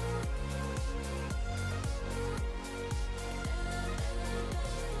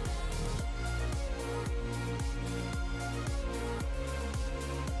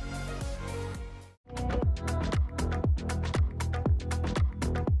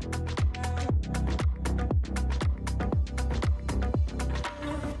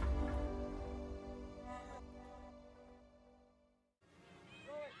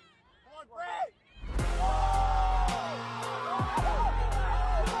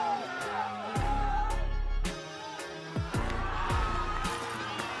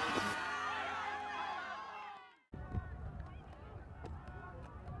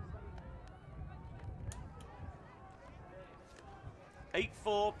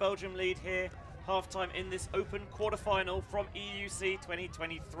 8-4, Belgium lead here. Half-time in this open quarter-final from EUC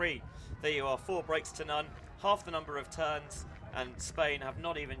 2023. There you are, 4 breaks to none, half the number of turns, and Spain have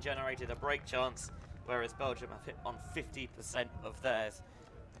not even generated a break chance, whereas Belgium have hit on 50% of theirs.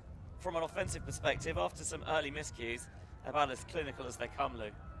 From an offensive perspective, after some early miscues, about as clinical as they come, Lou.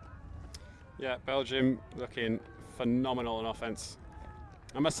 Yeah, Belgium looking phenomenal on offense.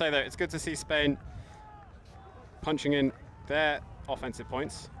 I must say though, it's good to see Spain punching in their offensive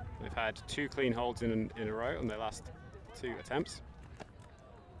points. They've had 2 clean holds in a row on their last 2 attempts.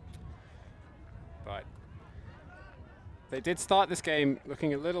 But they did start this game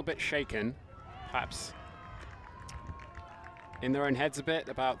looking a little bit shaken, perhaps in their own heads a bit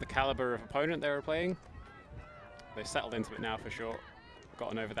about the caliber of opponent they were playing. They've settled into it now for sure,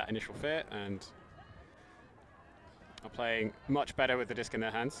 gotten over that initial fear, and are playing much better with the disc in their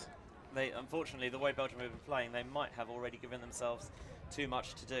hands. Unfortunately, the way Belgium have been playing, they might have already given themselves too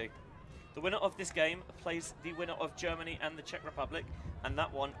much to do. The winner of this game plays the winner of Germany and the Czech Republic, and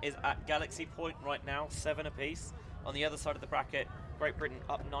that one is at Galaxy Point right now, 7 apiece. On the other side of the bracket, Great Britain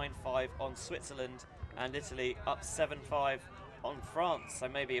up 9-5 on Switzerland, and Italy up 7-5 on France, so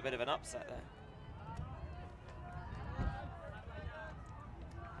maybe a bit of an upset there.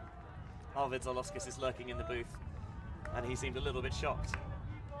 Arvid Zoloskis is lurking in the booth, and he seemed a little bit shocked.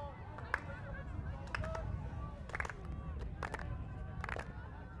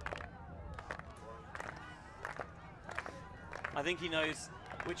 I think he knows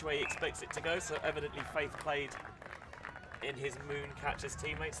which way he expects it to go, so evidently Faith played in his moon catcher's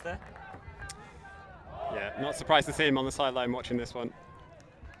teammates there. Yeah, not surprised to see him on the sideline watching this one.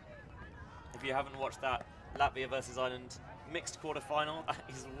 If you haven't watched that Latvia versus Ireland mixed quarter-final, that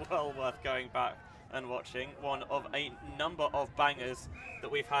is well worth going back and watching. One of a number of bangers that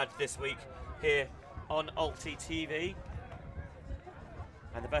we've had this week here on ulti.TV.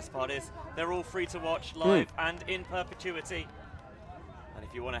 And the best part is they're all free to watch live and in perpetuity. And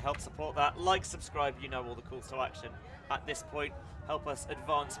if you want to help support that, like, subscribe, you know all the calls to action at this point. Help us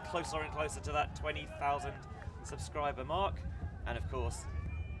advance closer and closer to that 20,000 subscriber mark. And of course,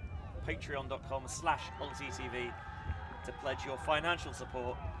 patreon.com/ulti.TV to pledge your financial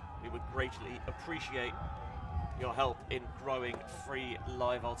support. We would greatly appreciate your help in growing free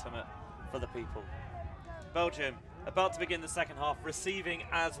live Ultimate for the people. Belgium about to begin the second half, receiving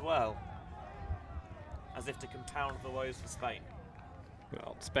as well, as if to compound the woes for Spain.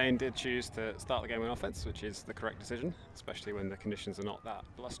 Well, Spain did choose to start the game on offense, which is the correct decision, especially when the conditions are not that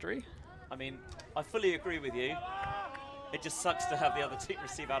blustery. I mean, I fully agree with you. It just sucks to have the other team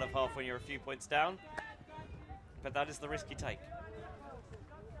receive out of half when you're a few points down, but that is the risk you take.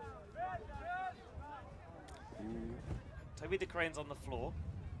 Toby the Crane's on the floor.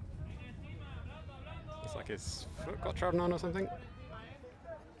 Looks like his foot got trodden on or something.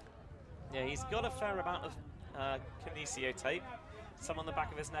 Yeah, he's got a fair amount of kinesio tape. Some on the back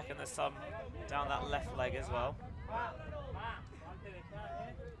of his neck, and there's some down that left leg as well.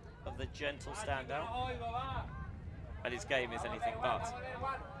 Of the gentle standout. And his game is anything but.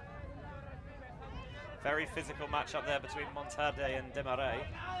 Very physical matchup there between Monterde and Demarais.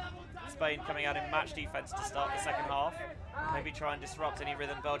 Spain coming out in match defense to start the second half. Maybe try and disrupt any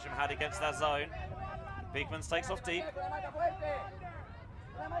rhythm Belgium had against their zone. Beekman takes off deep.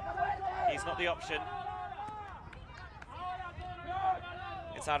 He's not the option.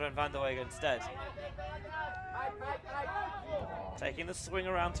 It's Aaron van der Weeg instead. Taking the swing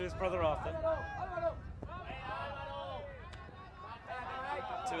around to his brother Arthur.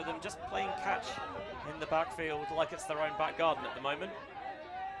 Two of them just playing catch in the backfield like it's their own back garden at the moment.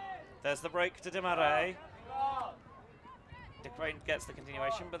 There's the break to Demarais. De Crane gets the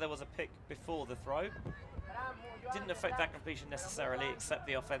continuation, but there was a pick before the throw. Didn't affect that completion necessarily, except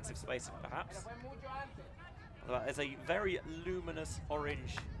the offensive spacing perhaps. There's a very luminous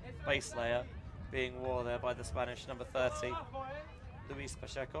orange base layer being worn there by the Spanish number 30, Luis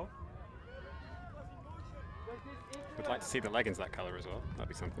Pacheco. Would like to see the leggings that colour as well. That'd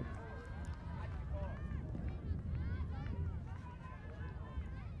be something.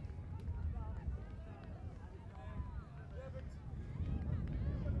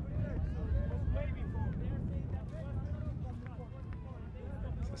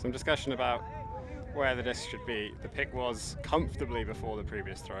 So some discussion about where the disc should be. The pick was comfortably before the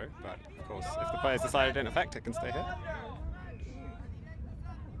previous throw, but of course, if the players decide it didn't affect, it can stay here.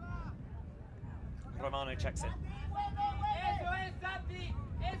 Romano checks in.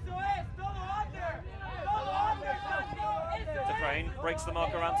 De Crane breaks the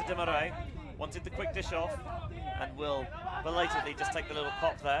mark around to Demarais. Wanted the quick dish off, and will belatedly just take the little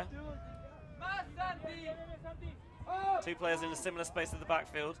pop there. Two players in a similar space in the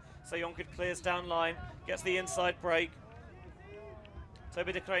backfield. So Yonkid clears down line, gets the inside break.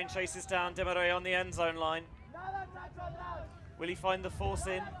 Toby de Crane chases down Demaray on the end zone line. Will he find the force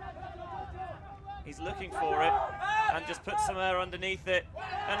in? He's looking for it and just puts some air underneath it.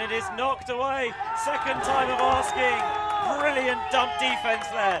 And it is knocked away. Second time of asking. Brilliant dump defense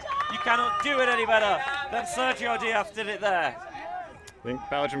there. You cannot do it any better than Sergio Diaz did it there. I think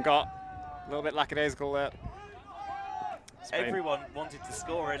Belgium got a little bit lackadaisical there. Spain. Everyone wanted to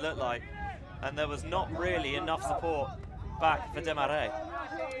score, it looked like. And there was not really enough support back for Demaray.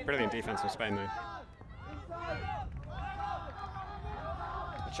 Brilliant defense from Spain though.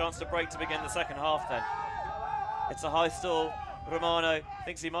 A chance to break to begin the second half then. It's a high stall. Romano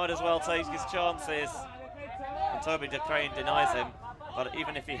thinks he might as well take his chances. And Toby de Crane denies him. But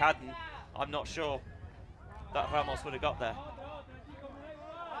even if he hadn't, I'm not sure that Ramos would have got there.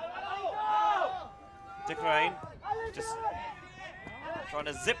 De Crane just trying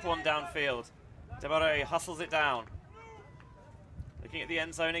to zip one downfield. Demaray hustles it down. Looking at the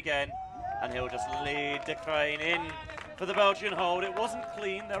end zone again, and he'll just lead De Crane in for the Belgian hold. It wasn't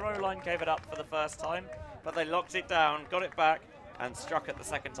clean, their O-line gave it up for the first time, but they locked it down, got it back, and struck at the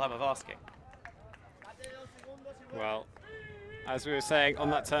second time of asking. Well, as we were saying, on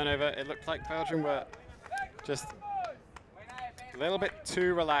that turnover, it looked like Belgium were just a little bit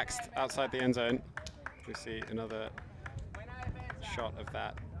too relaxed outside the end zone. We see another shot of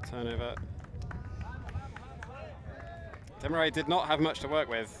that turnover. Demaray did not have much to work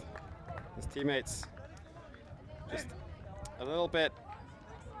with. His teammates just a little bit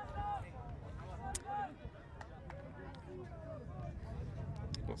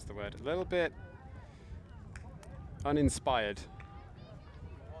what's the word? A little bit uninspired.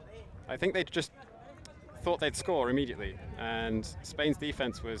 I think they just thought they'd score immediately, and Spain's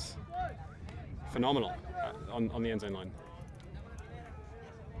defense was phenomenal on the end zone line.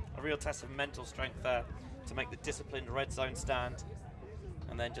 A real test of mental strength there to make the disciplined red zone stand,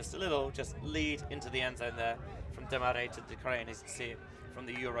 and then just a little lead into the end zone there from Demaray to De Crane, as you can see it from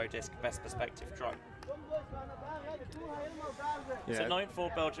the Eurodisc best perspective drone. Yeah. So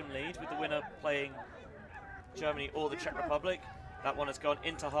 9-4 Belgium lead, with the winner playing Germany or the Czech Republic. That one has gone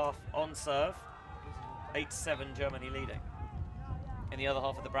into half on serve. 8-7 Germany leading. In the other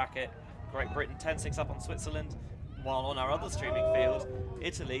half of the bracket, Great Britain 10-6 up on Switzerland, while on our other streaming field,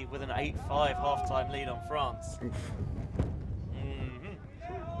 Italy with an 8-5 half-time lead on France.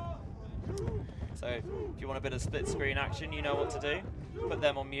 So if you want a bit of split screen action, you know what to do. Put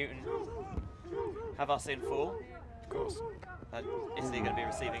them on mute and have us in full. Of course. And Italy going to be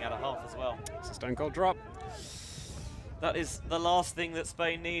receiving at a half as well. It's a stone cold drop. That is the last thing that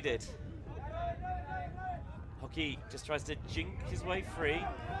Spain needed. Hockey just tries to jink his way free.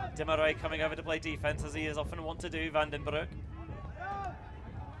 Demaray coming over to play defense, as he is often want to do. Vandenbroek.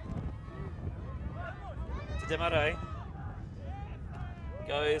 To Demaray.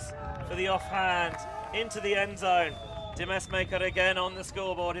 Goes for the offhand into the end zone. Demesmaker again on the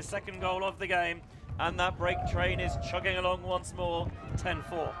scoreboard, his second goal of the game. And that break train is chugging along once more,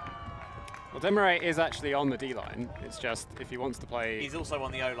 10-4. Well, Demaray is actually on the D-line. It's just if he wants to play... He's also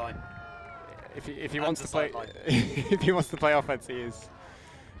on the O-line. If he wants to play... if he wants to play offense, he is...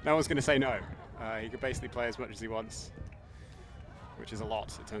 No one's going to say no. He could basically play as much as he wants, which is a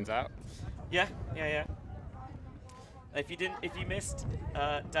lot, it turns out. Yeah. If you missed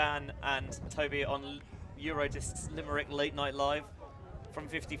Dan and Toby on Eurodisc's Limerick Late Night Live from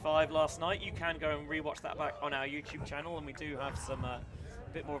 55 last night, you can go and rewatch that back on our YouTube channel, and we do have some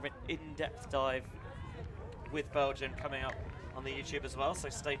bit more of an in-depth dive with Belgium coming up on the YouTube as well, so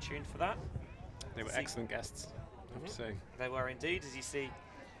stay tuned for that. They were excellent guests, I have to say. They were indeed, as you see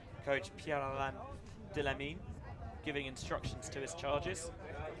Coach Pierre-Alain Delamine giving instructions to his charges.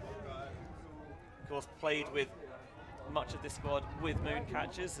 Of course, played with much of this squad with moon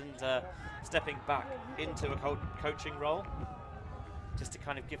catchers and stepping back into a coaching role just to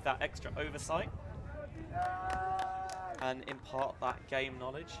kind of give that extra oversight and impart that game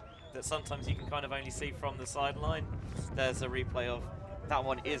knowledge that sometimes you can kind of only see from the sideline. There's a replay of that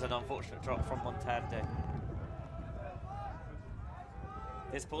one. Is an unfortunate drop from Monterde.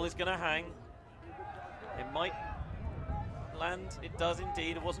 This ball is going to hang. It might land. It does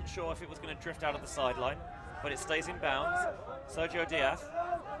indeed. I wasn't sure if it was going to drift out of the sideline, but it stays in bounds. Sergio Diaz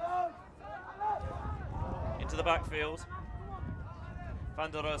into the backfield. Van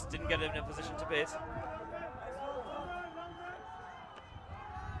der Roos didn't get him in a position to bid.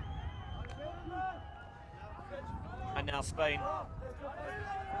 And now Spain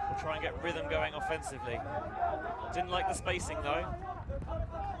will try and get rhythm going offensively. Didn't like the spacing though.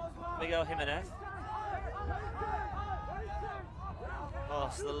 Miguel Jimenez.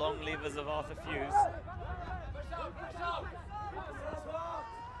 past the long levers of Arthur Fuse.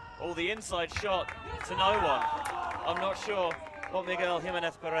 Oh, the inside shot to no one. I'm not sure what Miguel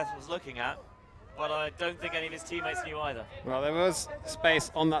Jimenez Perez was looking at, but I don't think any of his teammates knew either. Well, there was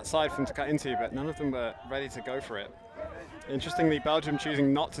space on that side for him to cut into, but none of them were ready to go for it. Interestingly, Belgium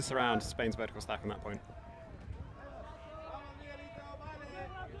choosing not to surround Spain's vertical stack on that point.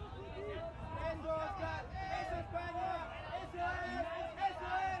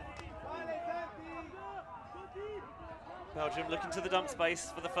 Belgium looking to the dump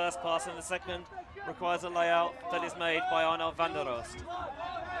space for the first pass, and the second requires a layout that is made by Arnold van der Rost.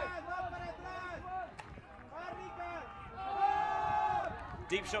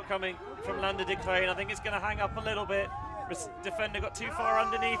 Deep shot coming from Lander de Crane. I think it's going to hang up a little bit. Defender got too far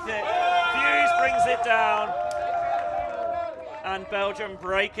underneath it. Fuse brings it down. And Belgium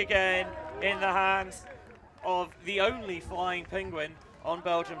break again in the hands of the only flying penguin on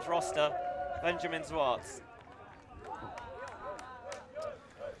Belgium's roster, Benjamin Zwarts.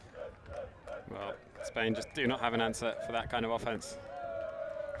 Well, Spain just do not have an answer for that kind of offense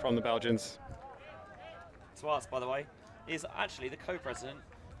from the Belgians. Zwarts, by the way, is actually the co-president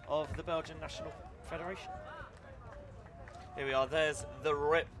of the Belgian National Federation. Here we are, there's the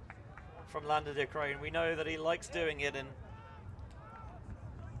rip from Lander de Crane. We know that he likes doing it and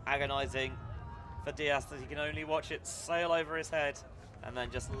agonizing for Diaz, that he can only watch it sail over his head and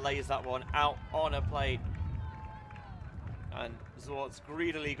then just lays that one out on a plate. And Zwarts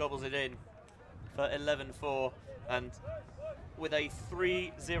greedily gobbles it in for 11-4, and with a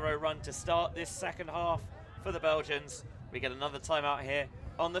 3-0 run to start this second half for the Belgians, we get another timeout here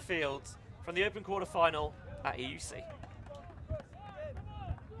on the field from the Open quarter-final at EUC.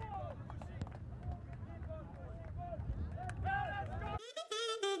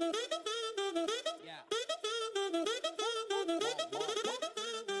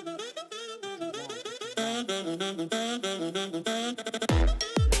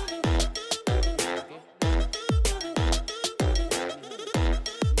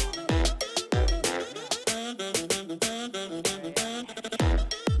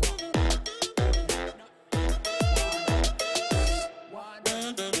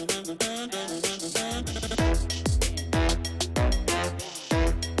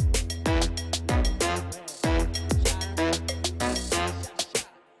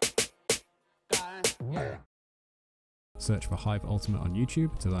 Search for Hive Ultimate on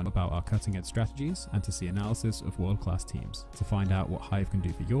YouTube to learn about our cutting edge strategies and to see analysis of world-class teams. To find out what Hive can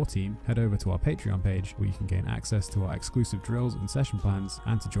do for your team, head over to our Patreon page where you can gain access to our exclusive drills and session plans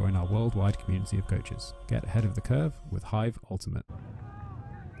and to join our worldwide community of coaches. Get ahead of the curve with Hive Ultimate.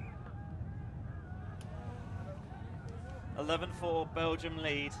 11-4 Belgium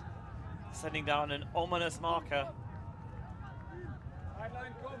lead, sending down an ominous marker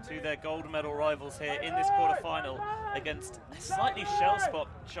to their gold medal rivals here in this quarter-final against a slightly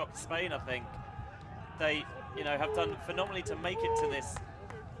shell-shocked Spain. I think they, have done phenomenally to make it to this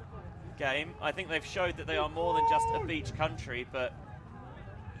game. I think they've showed that they are more than just a beach country, but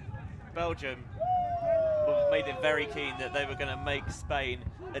Belgium made it very keen that they were going to make Spain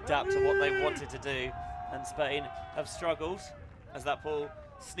adapt to what they wanted to do, and Spain have struggled as that ball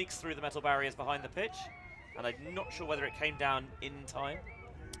sneaks through the metal barriers behind the pitch, and I'm not sure whether it came down in time.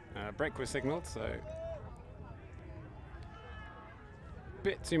 Break was signalled, so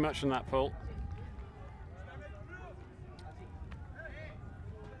bit too much on that pull.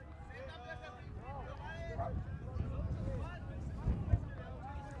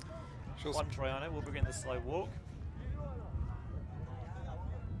 Juan Troiano will begin the slow walk.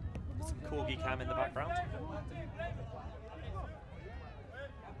 Some corgi cam in the background.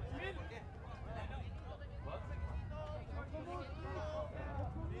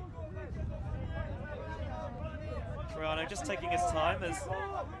 Troiano just taking his time as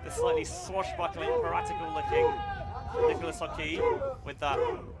the slightly swashbuckling, piratical looking Nicolas Hockey with that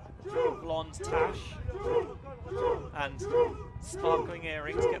blonde tash and sparkling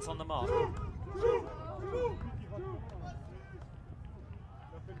earrings gets on the mark.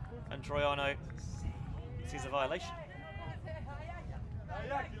 And Troiano sees a violation.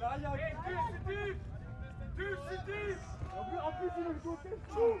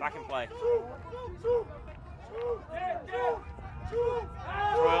 Back in play.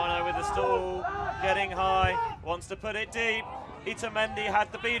 Troiano with the stall, getting high, wants to put it deep. Itamendi had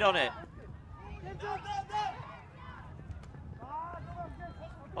the beat on it.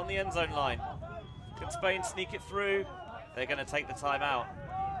 On the end zone line. Can Spain sneak it through? They're going to take the timeout.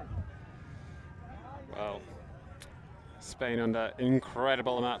 Well, Spain under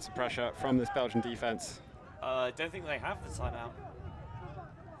incredible amounts of pressure from this Belgian defense. I don't think they have the timeout.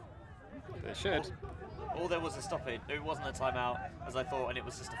 They should. All there was a stoppage. It wasn't a timeout, as I thought, and it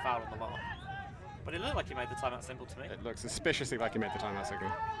was just a foul on the mark. But it looked like he made the timeout symbol to me. It looks suspiciously like he made the timeout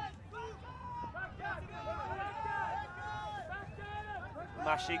signal.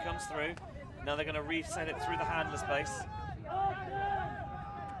 Mashi comes through. Now they're going to reset it through the handler space.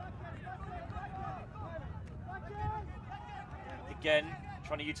 Again,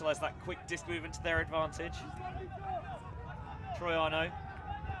 trying to utilize that quick disc movement to their advantage. Troiano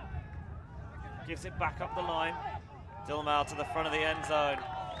gives it back up the line. Dilmau to the front of the end zone.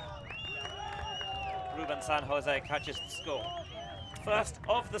 Ruben San Jose catches the score. First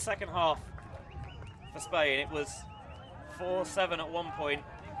of the second half for Spain. It was 4-7 at one point,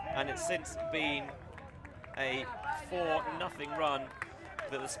 and it's since been a 4-0 run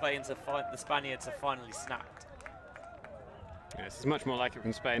that the Spaniards have finally snapped. Yeah, this is much more like it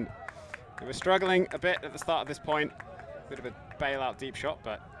from Spain. They were struggling a bit at the start of this point. Bit of a bailout deep shot,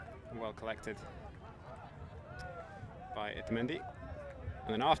 but well collected by Itamendi.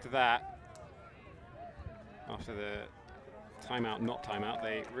 And then after that, after the timeout, not timeout,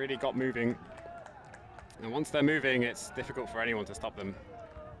 they really got moving. And once they're moving, it's difficult for anyone to stop them.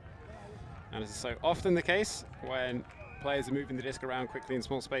 And as is so often the case, when players are moving the disc around quickly in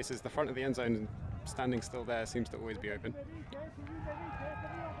small spaces, the front of the end zone, standing still there, seems to always be open.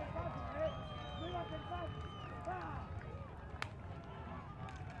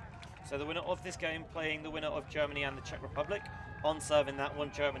 So the winner of this game playing the winner of Germany and the Czech Republic. On serving that one,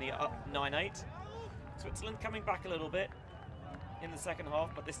 Germany up 9-8. Switzerland coming back a little bit in the second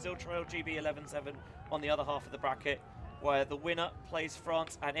half, but they still trail GB 11-7 on the other half of the bracket, where the winner plays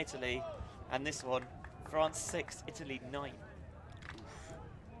France and Italy, and this one, France 6, Italy 9.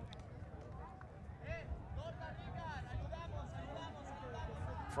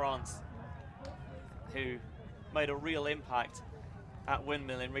 France, who made a real impact at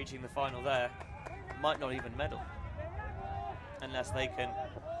Windmill in reaching the final there, might not even medal unless they can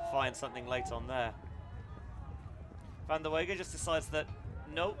find something late on there. Van der Wege just decides that,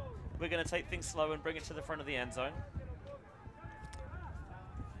 nope, we're going to take things slow and bring it to the front of the end zone.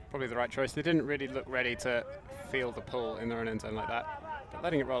 Probably the right choice. They didn't really look ready to feel the pull in their own end zone like that. But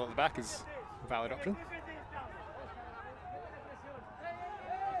letting it roll at the back is a valid option.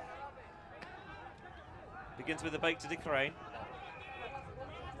 Begins with a bake to De Crane.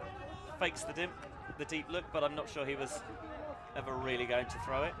 Fakes the deep look, but I'm not sure he was ever really going to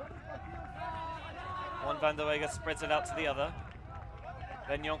throw it. One Van der Wege spreads it out to the other.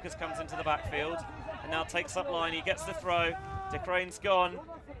 Then Yonkers comes into the backfield and now takes up line. He gets the throw. De Crane's gone.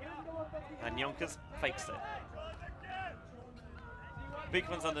 And Yonkers fakes it.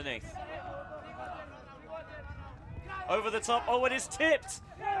 Beekman's underneath. Over the top. Oh, it is tipped.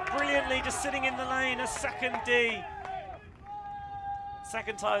 Brilliantly, just sitting in the lane. A second D.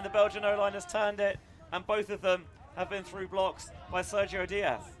 Second time the Belgian O-line has turned it. And both of them have been through blocks by Sergio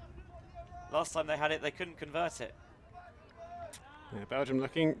Diaz. Last time they had it, they couldn't convert it. Yeah, Belgium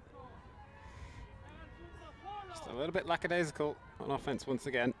looking just a little bit lackadaisical on offense once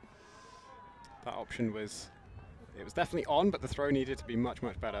again. That option was definitely on, but the throw needed to be much,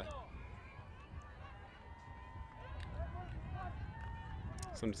 much better.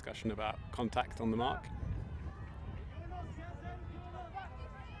 Some discussion about contact on the mark.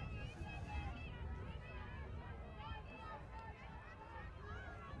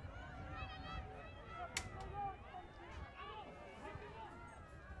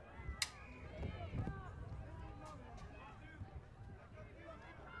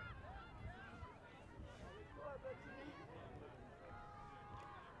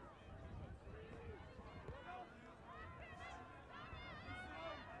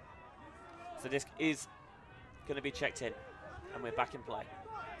 So disc is going to be checked in, and we're back in play.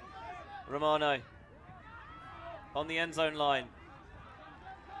 Romano on the end zone line.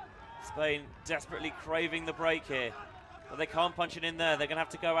 Spain desperately craving the break here, but they can't punch it in there. They're going to have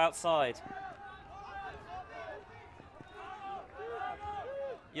to go outside.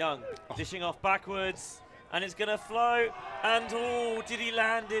 Young dishing off backwards, and it's going to flow. And oh, did he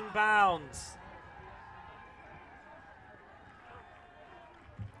land in bounds?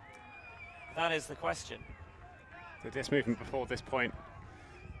 That is the question. The disc movement before this point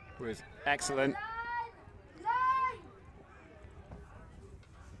was excellent.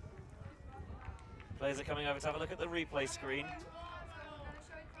 Players are coming over to have a look at the replay screen.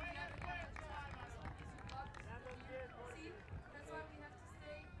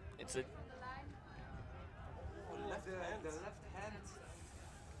 It's a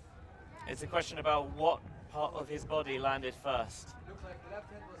It's a question about what part of his body landed first.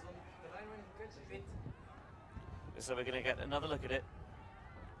 So we're going to get another look at it.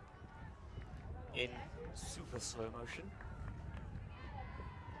 in super slow motion.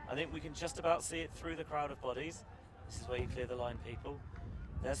 I think we can just about see it through the crowd of bodies. This is where you clear the line, people.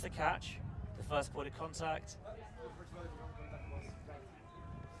 There's the catch, the first point of contact.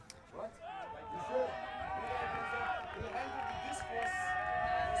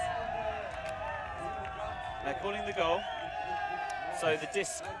 They're calling the goal. So the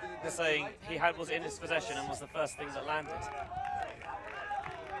disc, they're saying he was in his possession and was the first thing that landed.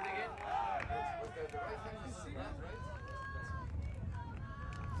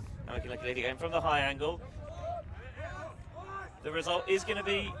 Now we can look at it again from the high angle. The result is going to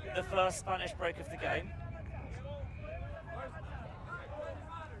be the first Spanish break of the game.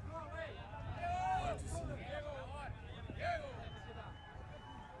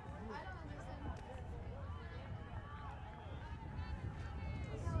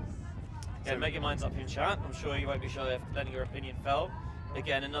 Again, make your minds up in chat. I'm sure you won't be shy of letting your opinion felt.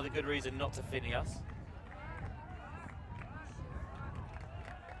 Again, another good reason not to finny us.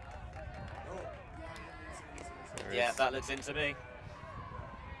 Yeah, that looks into me.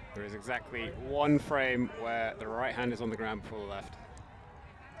 There is exactly one frame where the right hand is on the ground before the left.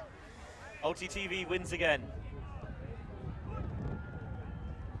 ulti.TV wins again.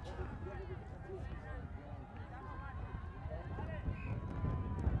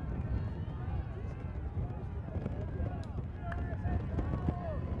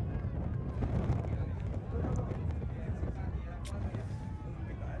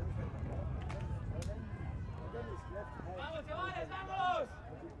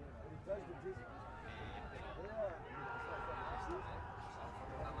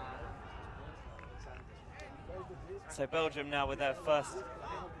 So Belgium now with their first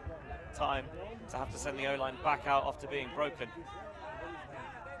time to have to send the O-line back out after being broken.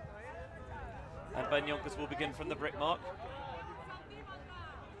 And Ben Yonkers will begin from the brick mark.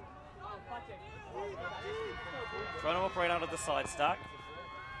 Trying to operate out of the side stack.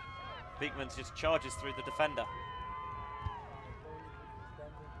 Beekman just charges through the defender.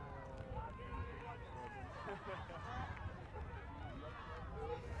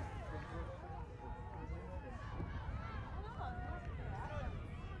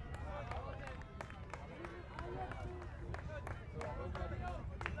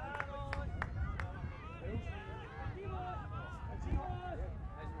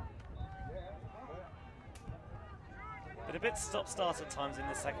 But a bit stop-start at times in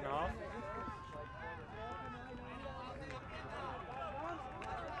the second half.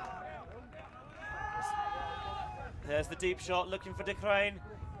 There's the deep shot, looking for De Crane.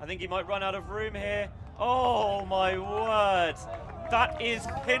 I think he might run out of room here. Oh my word! That is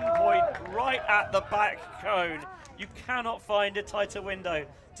pinpoint right at the back cone. You cannot find a tighter window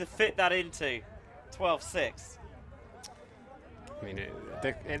to fit that into. 12-6. I mean,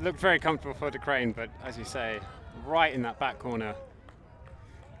 it looked very comfortable for De Crane, but as you say, right in that back corner.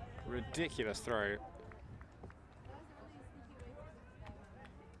 Ridiculous throw.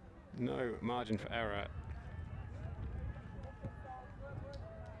 No margin for error.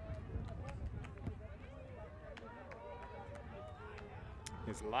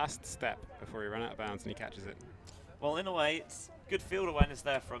 His last step before he ran out of bounds and he catches it. Well, in a way, it's good field awareness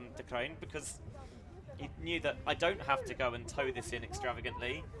there from De Crane because he knew that I don't have to go and tow this in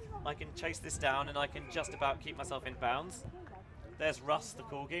extravagantly. I can chase this down and I can just about keep myself in bounds. There's Russ, the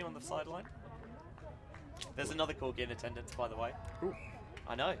corgi, on the sideline. There's another corgi in attendance, by the way. Ooh.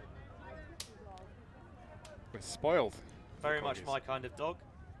 I know. We're spoiled. Very much my kind of dog.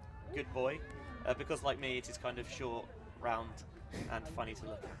 Good boy. Because like me, it is kind of short, round, and funny to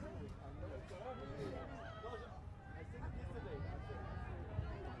look at.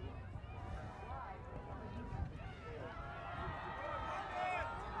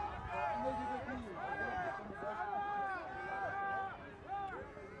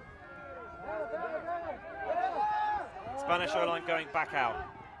 Spanish O-line going back out.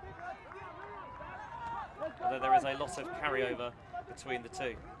 Although there is a lot of carryover between the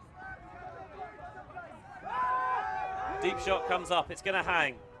two. Deep shot comes up, it's going to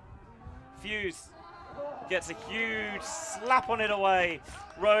hang. Fuse gets a huge slap on it away.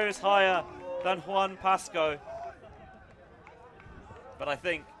 Rose higher than Juan Pasco. But I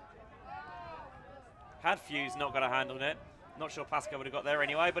think, had Fuse not got a hand on it, not sure Pasco would have got there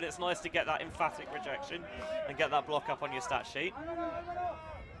anyway, but it's nice to get that emphatic rejection and get that block up on your stat sheet.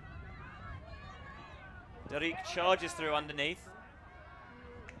 Derek charges through underneath.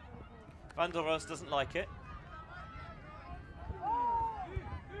 Van der Roos doesn't like it.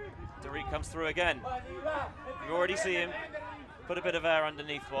 Derek comes through again. You already see him put a bit of air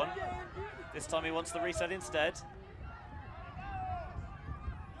underneath one. This time he wants the reset instead.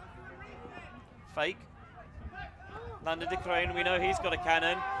 Fake. Landed De Crane, we know he's got a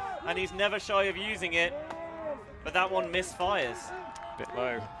cannon, and he's never shy of using it, but that one misfires. Bit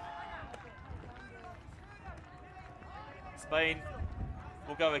low. Spain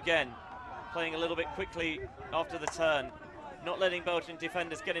will go again, playing a little bit quickly after the turn, not letting Belgian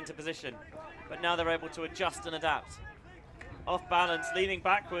defenders get into position, but now they're able to adjust and adapt. Off balance, leaning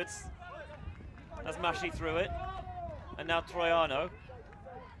backwards as Mashi threw it, and now Troiano.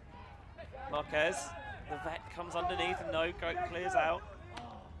 Marquez, the vet comes underneath and no, clears out.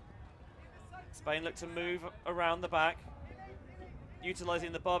 Spain look to move around the back,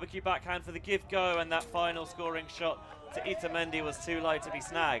 utilising the barbecue backhand for the give-go, and that final scoring shot to Itamendi was too low to be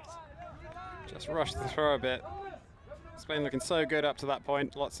snagged. Just rushed the throw a bit. Spain looking so good up to that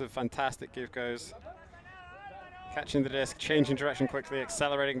point. Lots of fantastic give-goes. Catching the disc, changing direction quickly,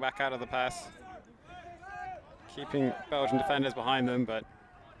 accelerating back out of the pass. Keeping Belgian defenders behind them, but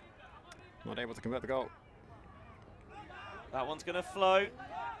not able to convert the goal. That one's going to float.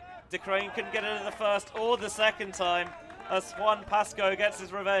 De Crane couldn't get it in the first or the second time as Juan Pasco gets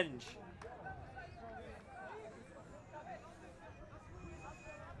his revenge.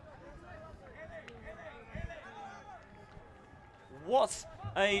 What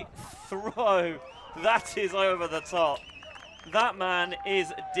a throw. That is over the top. That man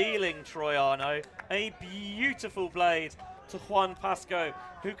is dealing Troiano. A beautiful blade to Juan Pasco,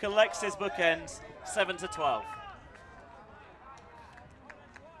 who collects his bookends 7-12.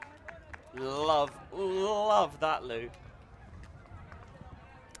 Love that, Lou.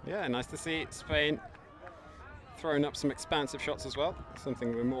 Yeah, nice to see Spain throwing up some expansive shots as well.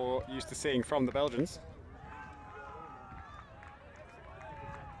 Something we're more used to seeing from the Belgians.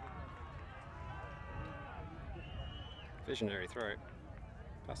 Visionary throw.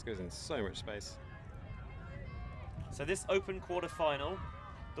 Pasco's in so much space. So this open quarter-final,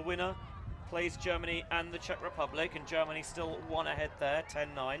 the winner plays Germany and the Czech Republic, and Germany still one ahead there,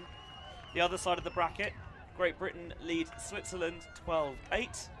 10-9. The other side of the bracket, Great Britain lead Switzerland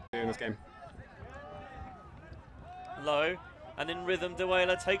 12-8. In this game. Low, and in rhythm, De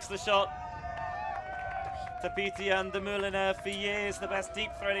Weyler takes the shot. Tapitian de Mouliner, for years the best deep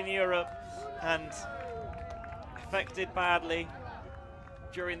threat in Europe, and affected badly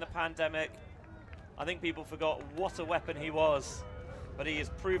during the pandemic. I think people forgot what a weapon he was, but he has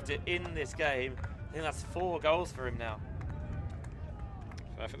proved it in this game. I think that's 4 goals for him now.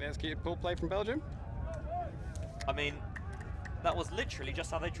 Perfectly executed pull play from Belgium. I mean, that was literally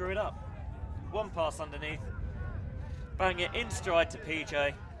just how they drew it up. One pass underneath, bang it in stride to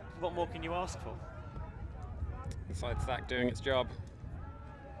PJ. What more can you ask for? Inside stack doing its job.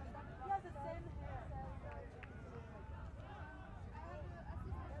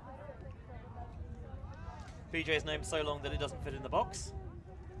 PJ's name's so long that it doesn't fit in the box.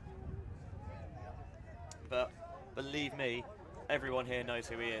 But believe me, everyone here knows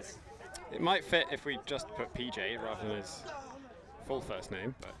who he is. It might fit if we just put PJ rather than his full first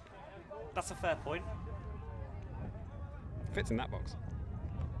name, but that's a fair point. Fits in that box.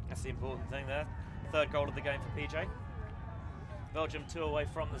 That's the important thing there. 3rd goal of the game for PJ. Belgium 2 away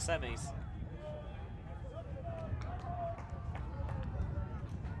from the semis.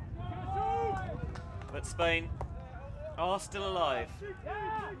 But Spain are still alive.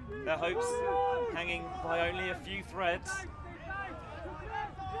 Their hopes hanging by only a few threads.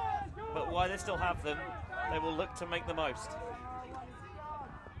 But while they still have them, they will look to make the most.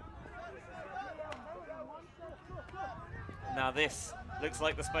 Now this looks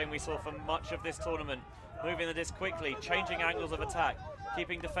like the Spain we saw for much of this tournament. Moving the disc quickly, changing angles of attack,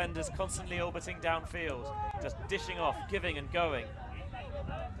 keeping defenders constantly orbiting downfield, just dishing off, giving and going.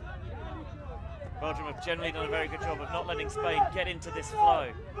 Belgium have generally done a very good job of not letting Spain get into this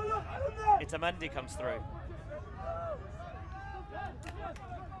flow. Itamendi comes through.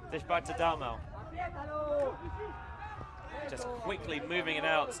 Dish back to Dalmau. Just quickly moving it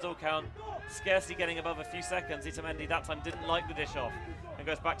out, still count, scarcely getting above a few seconds. Itamendi that time didn't like the dish off and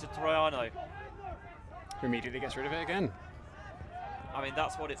goes back to Troiano. Who immediately gets rid of it again. I mean,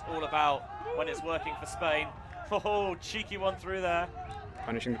 that's what it's all about when it's working for Spain. Oh, cheeky one through there.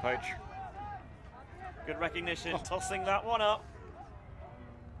 Punishing the poach. Good recognition, tossing that one up.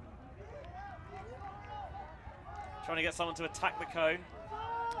 Trying to get someone to attack the cone.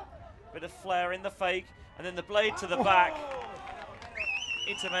 Bit of flair in the fake, and then the blade to the back.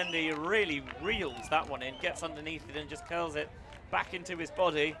 Itamendi really reels that one in, gets underneath it and just curls it back into his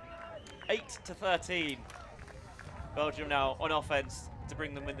body. 8-13. Belgium now on offense to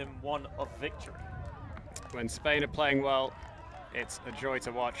bring them within 1 of victory. When Spain are playing well, it's a joy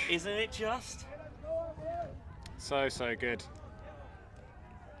to watch. Isn't it just? So good.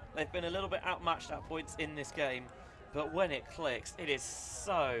 They've been a little bit outmatched at points in this game, but when it clicks, it is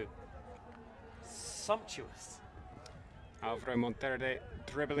so sumptuous. Alvaro Monterde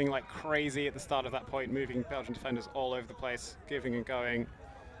dribbling like crazy at the start of that point, moving Belgian defenders all over the place, giving and going.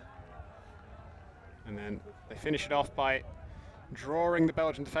 And then they finish it off by drawing the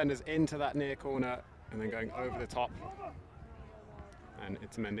Belgian defenders into that near corner and then going over the top. And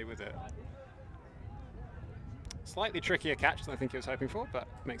Itamendi with a slightly trickier catch than I think he was hoping for, but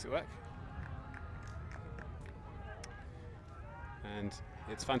makes it work. And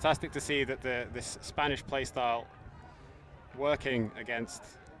it's fantastic to see that this Spanish play style working against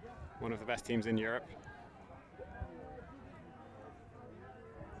one of the best teams in Europe.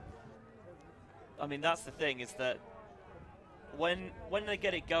 I mean, that's the thing, is that when they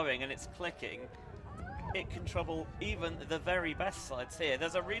get it going and it's clicking, it can trouble even the very best sides here.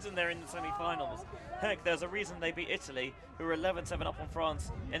 There's a reason they're in the semi-finals. Heck, there's a reason they beat Italy, who were 11-7 up on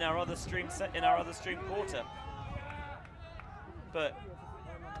France in our other stream quarter. But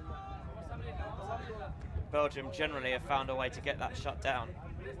Belgium generally have found a way to get that shut down.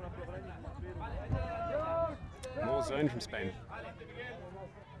 More zone from Spain.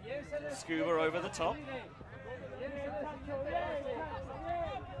 Scuba over the top.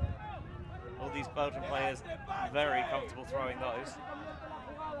 All these Belgian players very comfortable throwing those.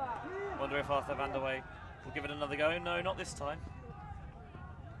 Wonder if Arthur van der Wey will give it another go. No, not this time.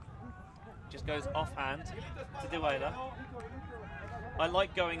 Just goes offhand to Duela. I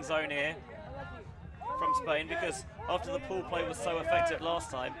like going zone here from Spain because after the pool play was so effective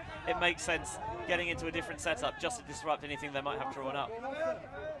last time, it makes sense getting into a different setup just to disrupt anything they might have drawn up.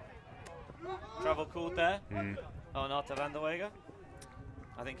 Travel called there on Arthur van der Wey.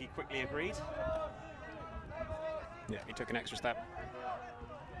 I think he quickly agreed. Yeah, he took an extra step.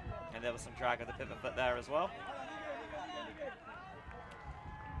 And there was some drag of the pivot foot there as well.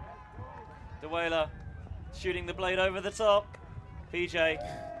 Duela shooting the blade over the top. PJ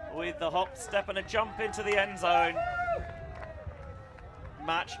with the hop, step and a jump into the end zone.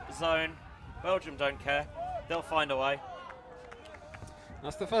 Match zone. Belgium don't care. They'll find a way.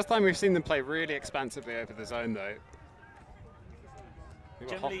 That's the first time we've seen them play really expansively over the zone, though.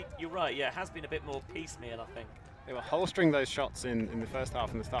 Generally, you're right, yeah, it has been a bit more piecemeal, I think. They were holstering those shots in the first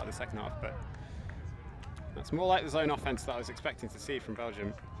half and the start of the second half, but that's more like the zone offense that I was expecting to see from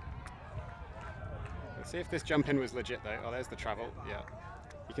Belgium. Let's see if this jump in was legit, though. Oh, there's the travel, yeah.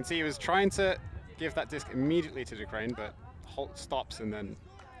 You can see he was trying to give that disc immediately to De Crane, but Holt stops and then,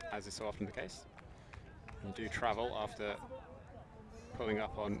 as is so often the case, and do travel after pulling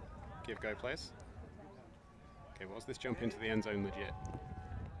up on give-go plays. Okay, was this jump into the end zone legit?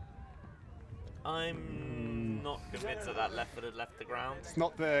 I'm not convinced that that left foot had left the ground. It's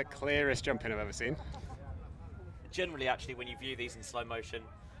not the clearest jump in I've ever seen. Generally, actually, when you view these in slow motion,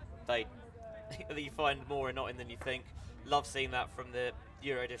 you find more and not in than you think. Love seeing that from the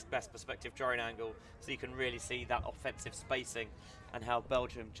Eurodisc best perspective drone angle, so you can really see that offensive spacing and how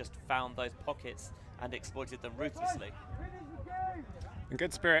Belgium just found those pockets and exploited them ruthlessly. And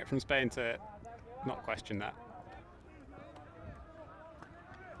good spirit from Spain to not question that.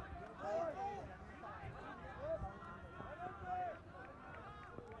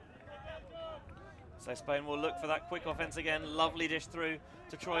 So Spain will look for that quick offense again. Lovely dish through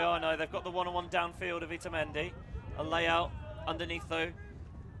to Troiano. They've got the one-on-one downfield of Itamendi. A layout underneath, though,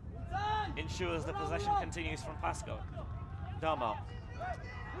 ensures the possession continues from Pasco. Dama.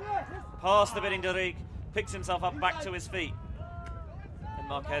 Past the bidding Derrick. Picks himself up back to his feet. And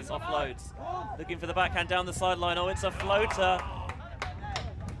Marquez offloads. Looking for the backhand down the sideline. Oh, it's a floater.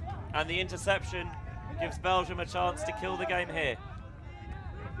 And the interception gives Belgium a chance to kill the game here.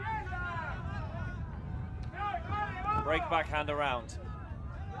 Break backhand around.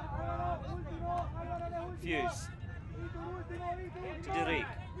 Fuse. To Derrick.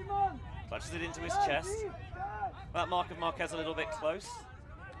 Clutches it into his chest. That mark of Marquez a little bit close.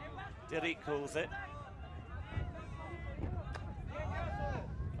 Derrick calls it.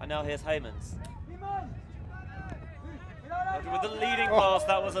 And now here's Heymans. With the leading pass,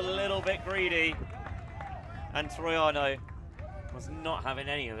 that was a little bit greedy. And Troiano was not having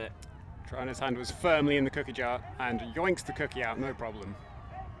any of it. Troiano's hand was firmly in the cookie jar and yoinks the cookie out, no problem.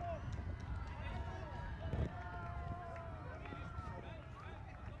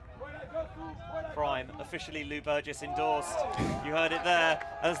 Crime, officially Lou Burgess endorsed. You heard it there,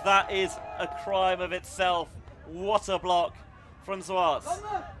 as that is a crime of itself. What a block from Zwarts.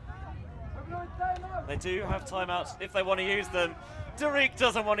 They do have timeouts if they want to use them. Derrick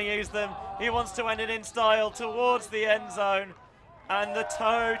doesn't want to use them. He wants to end it in style towards the end zone. And the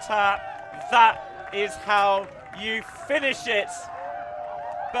toe tap, that is how you finish it.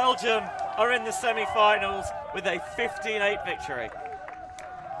 Belgium are in the semi-finals with a 15-8 victory.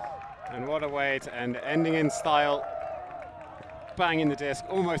 And what a way to end, ending in style, banging the disc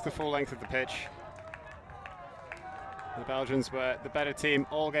almost the full length of the pitch. The Belgians were the better team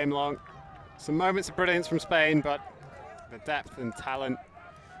all game long. Some moments of brilliance from Spain, but the depth and talent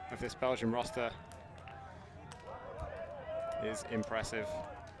of this Belgian roster is impressive.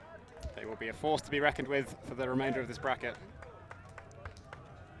 They will be a force to be reckoned with for the remainder of this bracket.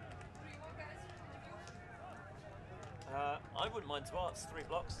 I wouldn't mind to ask 3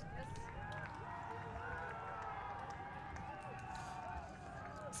 blocks.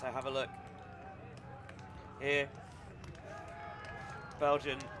 So have a look. Here,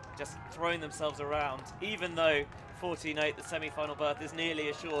 Belgium just throwing themselves around, even though 14-8, the semi-final berth is nearly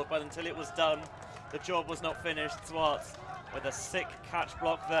assured, but until it was done, the job was not finished. Zwarts with a sick catch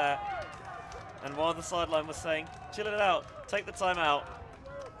block there. And while the sideline was saying, chill it out, take the time out.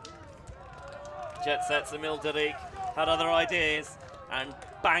 Jet sets Emil Derek, had other ideas, and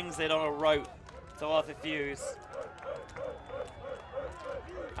bangs it on a rope to Arthur Fuse.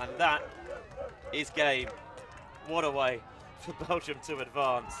 And that is game. What a way for Belgium to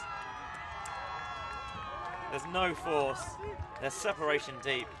advance. There's no force, there's separation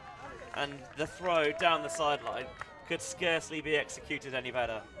deep, and the throw down the sideline could scarcely be executed any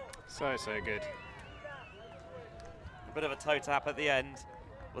better. So good. A bit of a toe tap at the end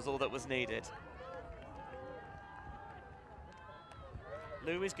was all that was needed.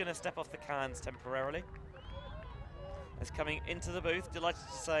 Lou is going to step off the cans temporarily. Is coming into the booth. Delighted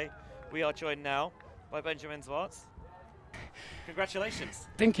to say we are joined now by Benjamin Zwarts. Congratulations.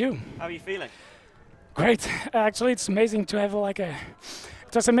 Thank you. How are you feeling? Great. Actually, it's amazing to have like a.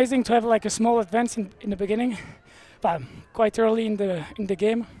 It was amazing to have like a small advance in the beginning, but quite early in the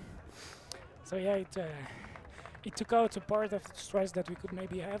game. So yeah, it took out a part of the stress that we could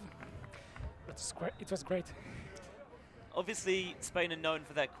maybe have. But it was great. Obviously, Spain are known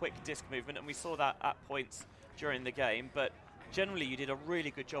for their quick disc movement, and we saw that at points during the game, but generally you did a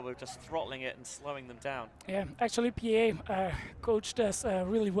really good job of just throttling it and slowing them down. Yeah, actually PA coached us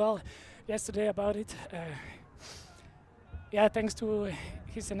really well yesterday about it. Yeah, thanks to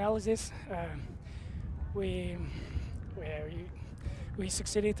his analysis, we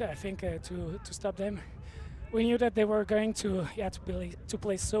succeeded, I think, to stop them. We knew that they were going to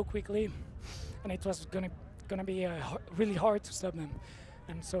play so quickly, and it was gonna be really hard to stop them.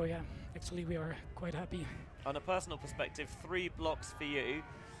 And so yeah, actually we are quite happy. On a personal perspective, 3 blocks for you.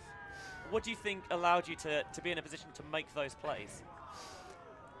 What do you think allowed you to be in a position to make those plays?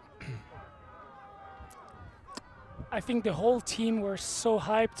 I think the whole team were so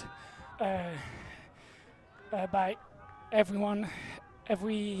hyped by everyone,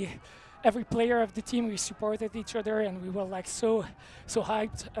 every player of the team. We supported each other, and we were like so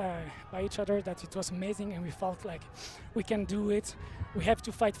hyped by each other that it was amazing, and we felt like we can do it. We have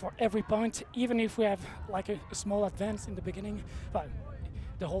to fight for every point, even if we have like a small advance in the beginning, but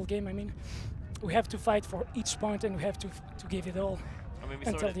the whole game, I mean. We have to fight for each point, and we have to give it all. I mean, we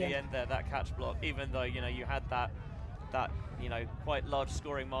saw it at the end there, that catch block, even though, you know, you had that you know, quite large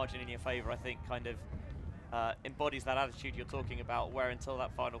scoring margin in your favour, I think kind of embodies that attitude you're talking about, where until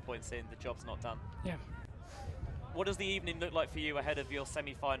that final point's in, the job's not done. Yeah. What does the evening look like for you ahead of your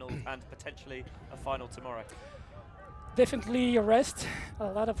semi-finals and potentially a final tomorrow? Definitely a rest,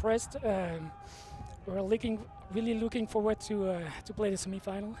 a lot of rest. We're really looking forward to play the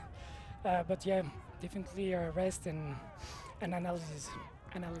semi-final. But yeah, definitely a rest and analysis.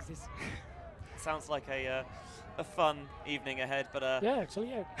 Sounds like a fun evening ahead, but yeah, actually,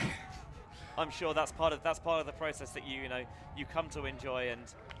 yeah. I'm sure that's part of the process that you you come to enjoy, and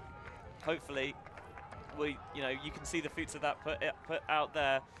hopefully you can see the fruits of that put out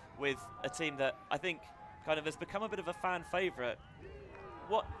there with a team that I think kind of has become a bit of a fan favourite.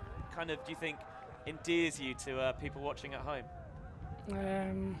 What kind of do you think endears you to people watching at home?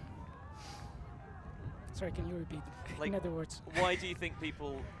 Sorry, can you repeat? Like, in other words, why do you think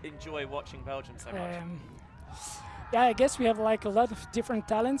people enjoy watching Belgium so much? Yeah, I guess we have like a lot of different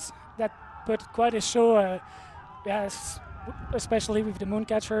talents that put quite a show. Yes, especially with the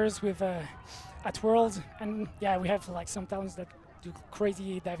Mooncatchers, with at Worlds, and yeah, we have like some talents that do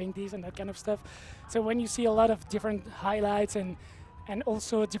crazy diving Ds and that kind of stuff. So when you see a lot of different highlights and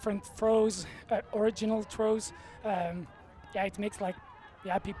also different throws, original throws, yeah, it makes like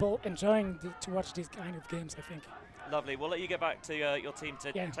people enjoying to watch these kind of games, I think. Lovely. We'll let you get back to your team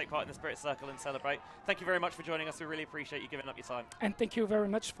to take part in the Spirit Circle and celebrate. Thank you very much for joining us. We really appreciate you giving up your time. And thank you very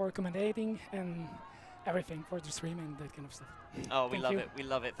much for accommodating and everything for the stream and that kind of stuff. Oh, we love it. We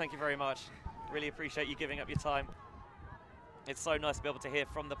love it. Thank you very much. Really appreciate you giving up your time. It's so nice to be able to hear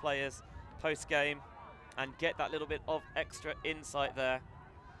from the players post-game and get that little bit of extra insight there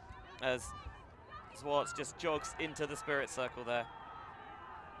as Swartz just jogs into the spirit circle there.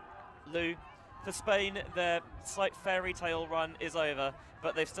 Lou, for Spain, their slight fairy tale run is over,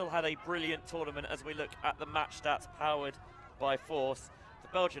 but they've still had a brilliant tournament as we look at the match stats powered by Force. The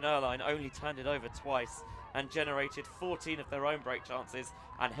Belgian airline only turned it over twice and generated 14 of their own break chances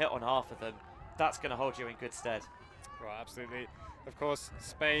and hit on half of them. That's going to hold you in good stead. Right, absolutely. Of course,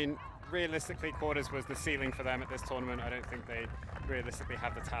 Spain, realistically, quarters was the ceiling for them at this tournament. I don't think they realistically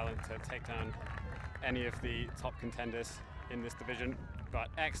have the talent to take down any of the top contenders in this division, but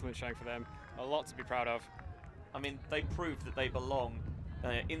excellent showing for them. A lot to be proud of. I mean, they proved that they belong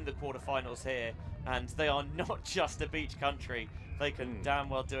in the quarterfinals here, and they are not just a beach country. They can damn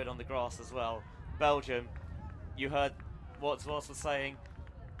well do it on the grass as well. Belgium, you heard what Zwas was saying.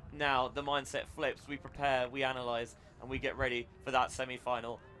 Now the mindset flips. We prepare, we analyse, and we get ready for that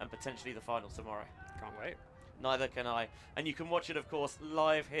semi-final and potentially the final tomorrow. Can't wait. Neither can I. And you can watch it, of course,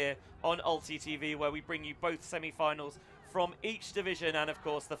 live here on ulti.TV, where we bring you both semi-finals from each division and, of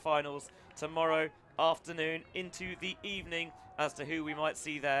course, the finals tomorrow afternoon into the evening as to who we might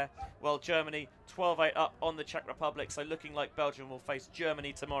see there. Well, Germany 12-8 up on the Czech Republic, so looking like Belgium will face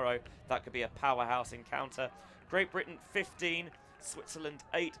Germany tomorrow. That could be a powerhouse encounter. Great Britain 15, Switzerland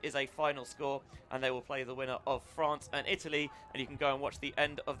 8 is a final score, and they will play the winner of France and Italy. And you can go and watch the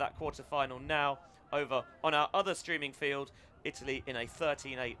end of that quarter-final now over on our other streaming field. Italy in a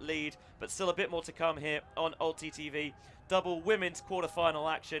 13-8 lead, but still a bit more to come here on ulti.TV. Double women's quarter-final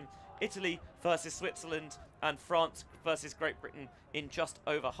action. Italy versus Switzerland and France versus Great Britain in just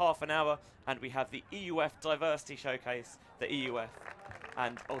over half an hour. And we have the EUF Diversity Showcase. The EUF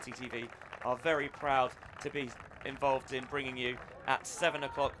and ulti.TV are very proud to be involved in bringing you at 7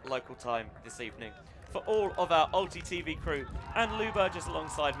 o'clock local time this evening. For all of our ulti.TV crew and Lou Burgess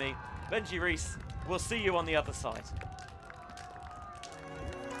alongside me, Benji Reese, we'll see you on the other side.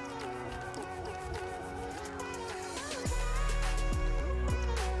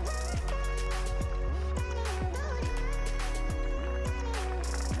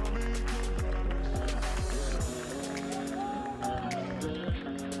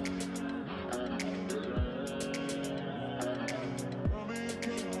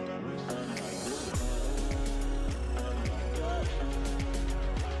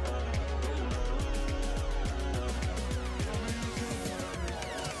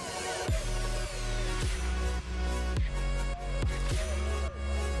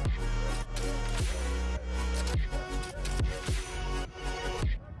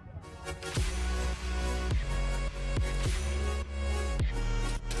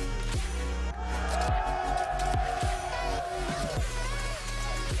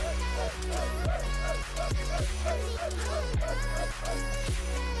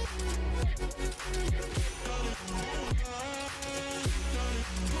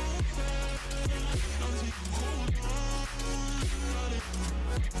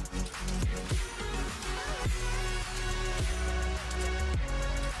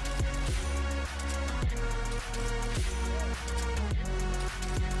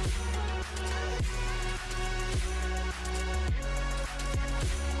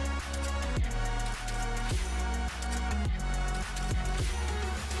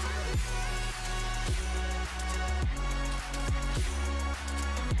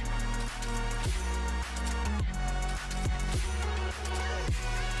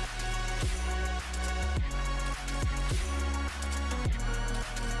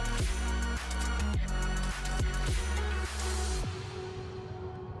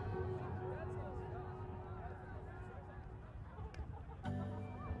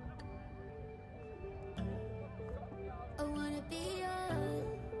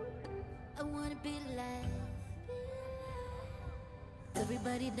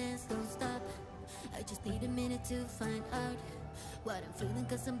 Everybody dance, don't stop. I just need a minute to find out what I'm feeling,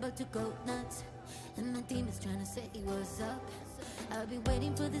 cause I'm about to go nuts. And my team is trying to say what's up. I've been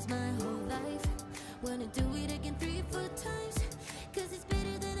waiting for this my whole life. Wanna do it again 3 or 4 times, cause it's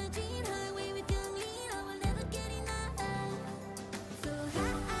better than a dream. Highway with young lean, I will never get enough. So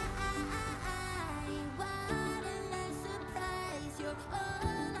high, what a nice surprise. You're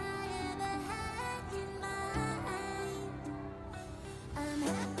all I ever had in mind. I'm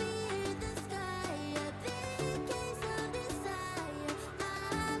happy in the sky, a big case of desire.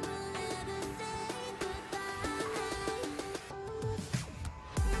 I will never say goodbye.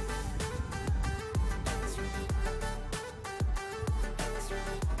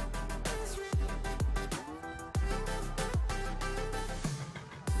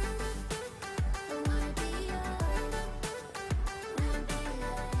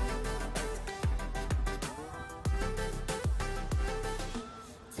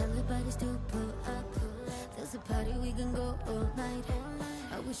 can go all night.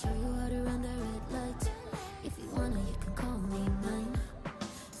 I will show you how to run the red light. If you wanna, you can call me mine.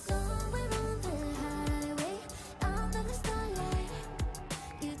 Somewhere on the highway, under the starlight,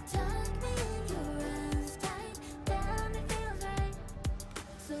 you tuck me in your arms tight. Damn, it feels right.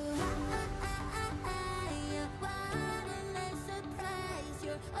 So you're one endless surprise.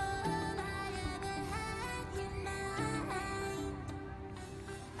 You're all I ever had, you're mine.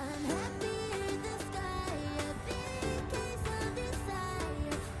 I'm happy in the sky, a big case of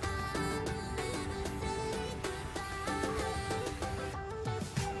desire. I will never say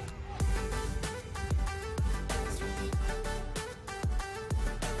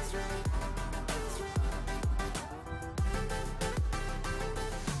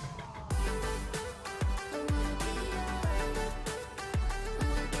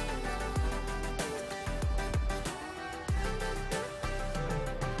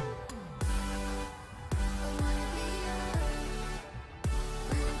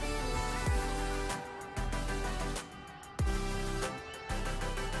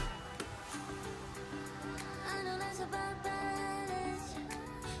I know less about balance.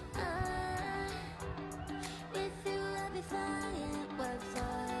 With you I'll be flying while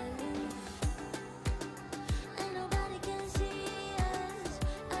falling, and nobody can see us.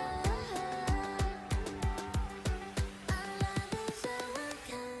 Our love is so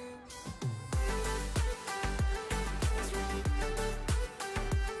unkind. It's right.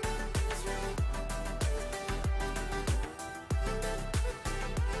 It's right.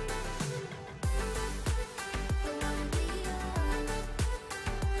 I wanna be yours.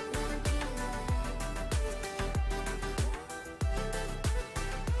 Wanna be alive.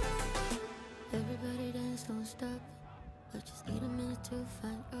 Everybody dance, don't stop. I just need a minute to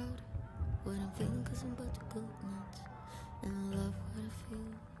find out what I'm feeling, 'cause I'm about to go nuts. And I love what I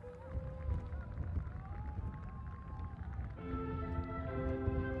feel.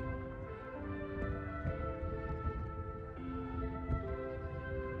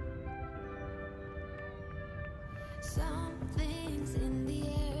 Something's in the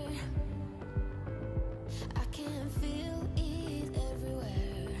air. I can feel it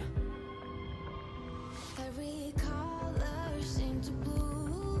everywhere. Every color seems to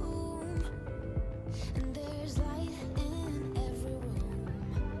bloom, and there's light in every room.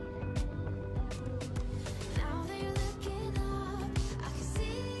 Now they're looking up, I can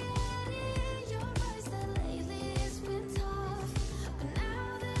see it in your eyes that lately it's been tough. But now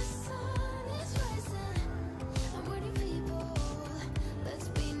the sun is rising, and we're new people. Let's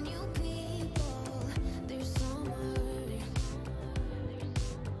be new people. There's summer.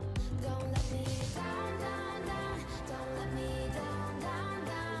 Don't let me down, down, down. Don't let me down, down,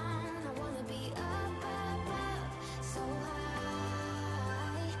 down. I wanna be up, up, up, so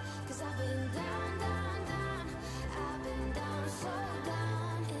high. 'Cause I've been down, down, down. I've been down, so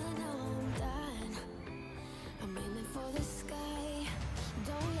down, and now I'm done. I'm aiming for the sky.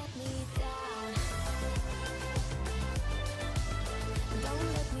 Don't let me down. Don't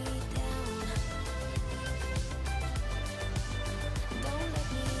let me down. Don't let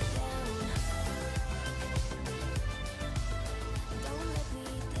me down. Don't let me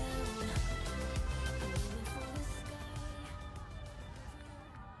down. I'm aiming for the sky.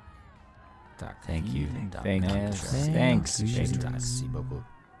 Thank you. Thank you. Thanks. Merci beaucoup.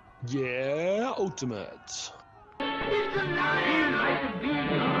 Yeah, ultimate.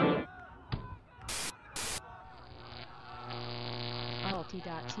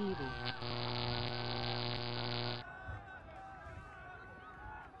 ulti.TV.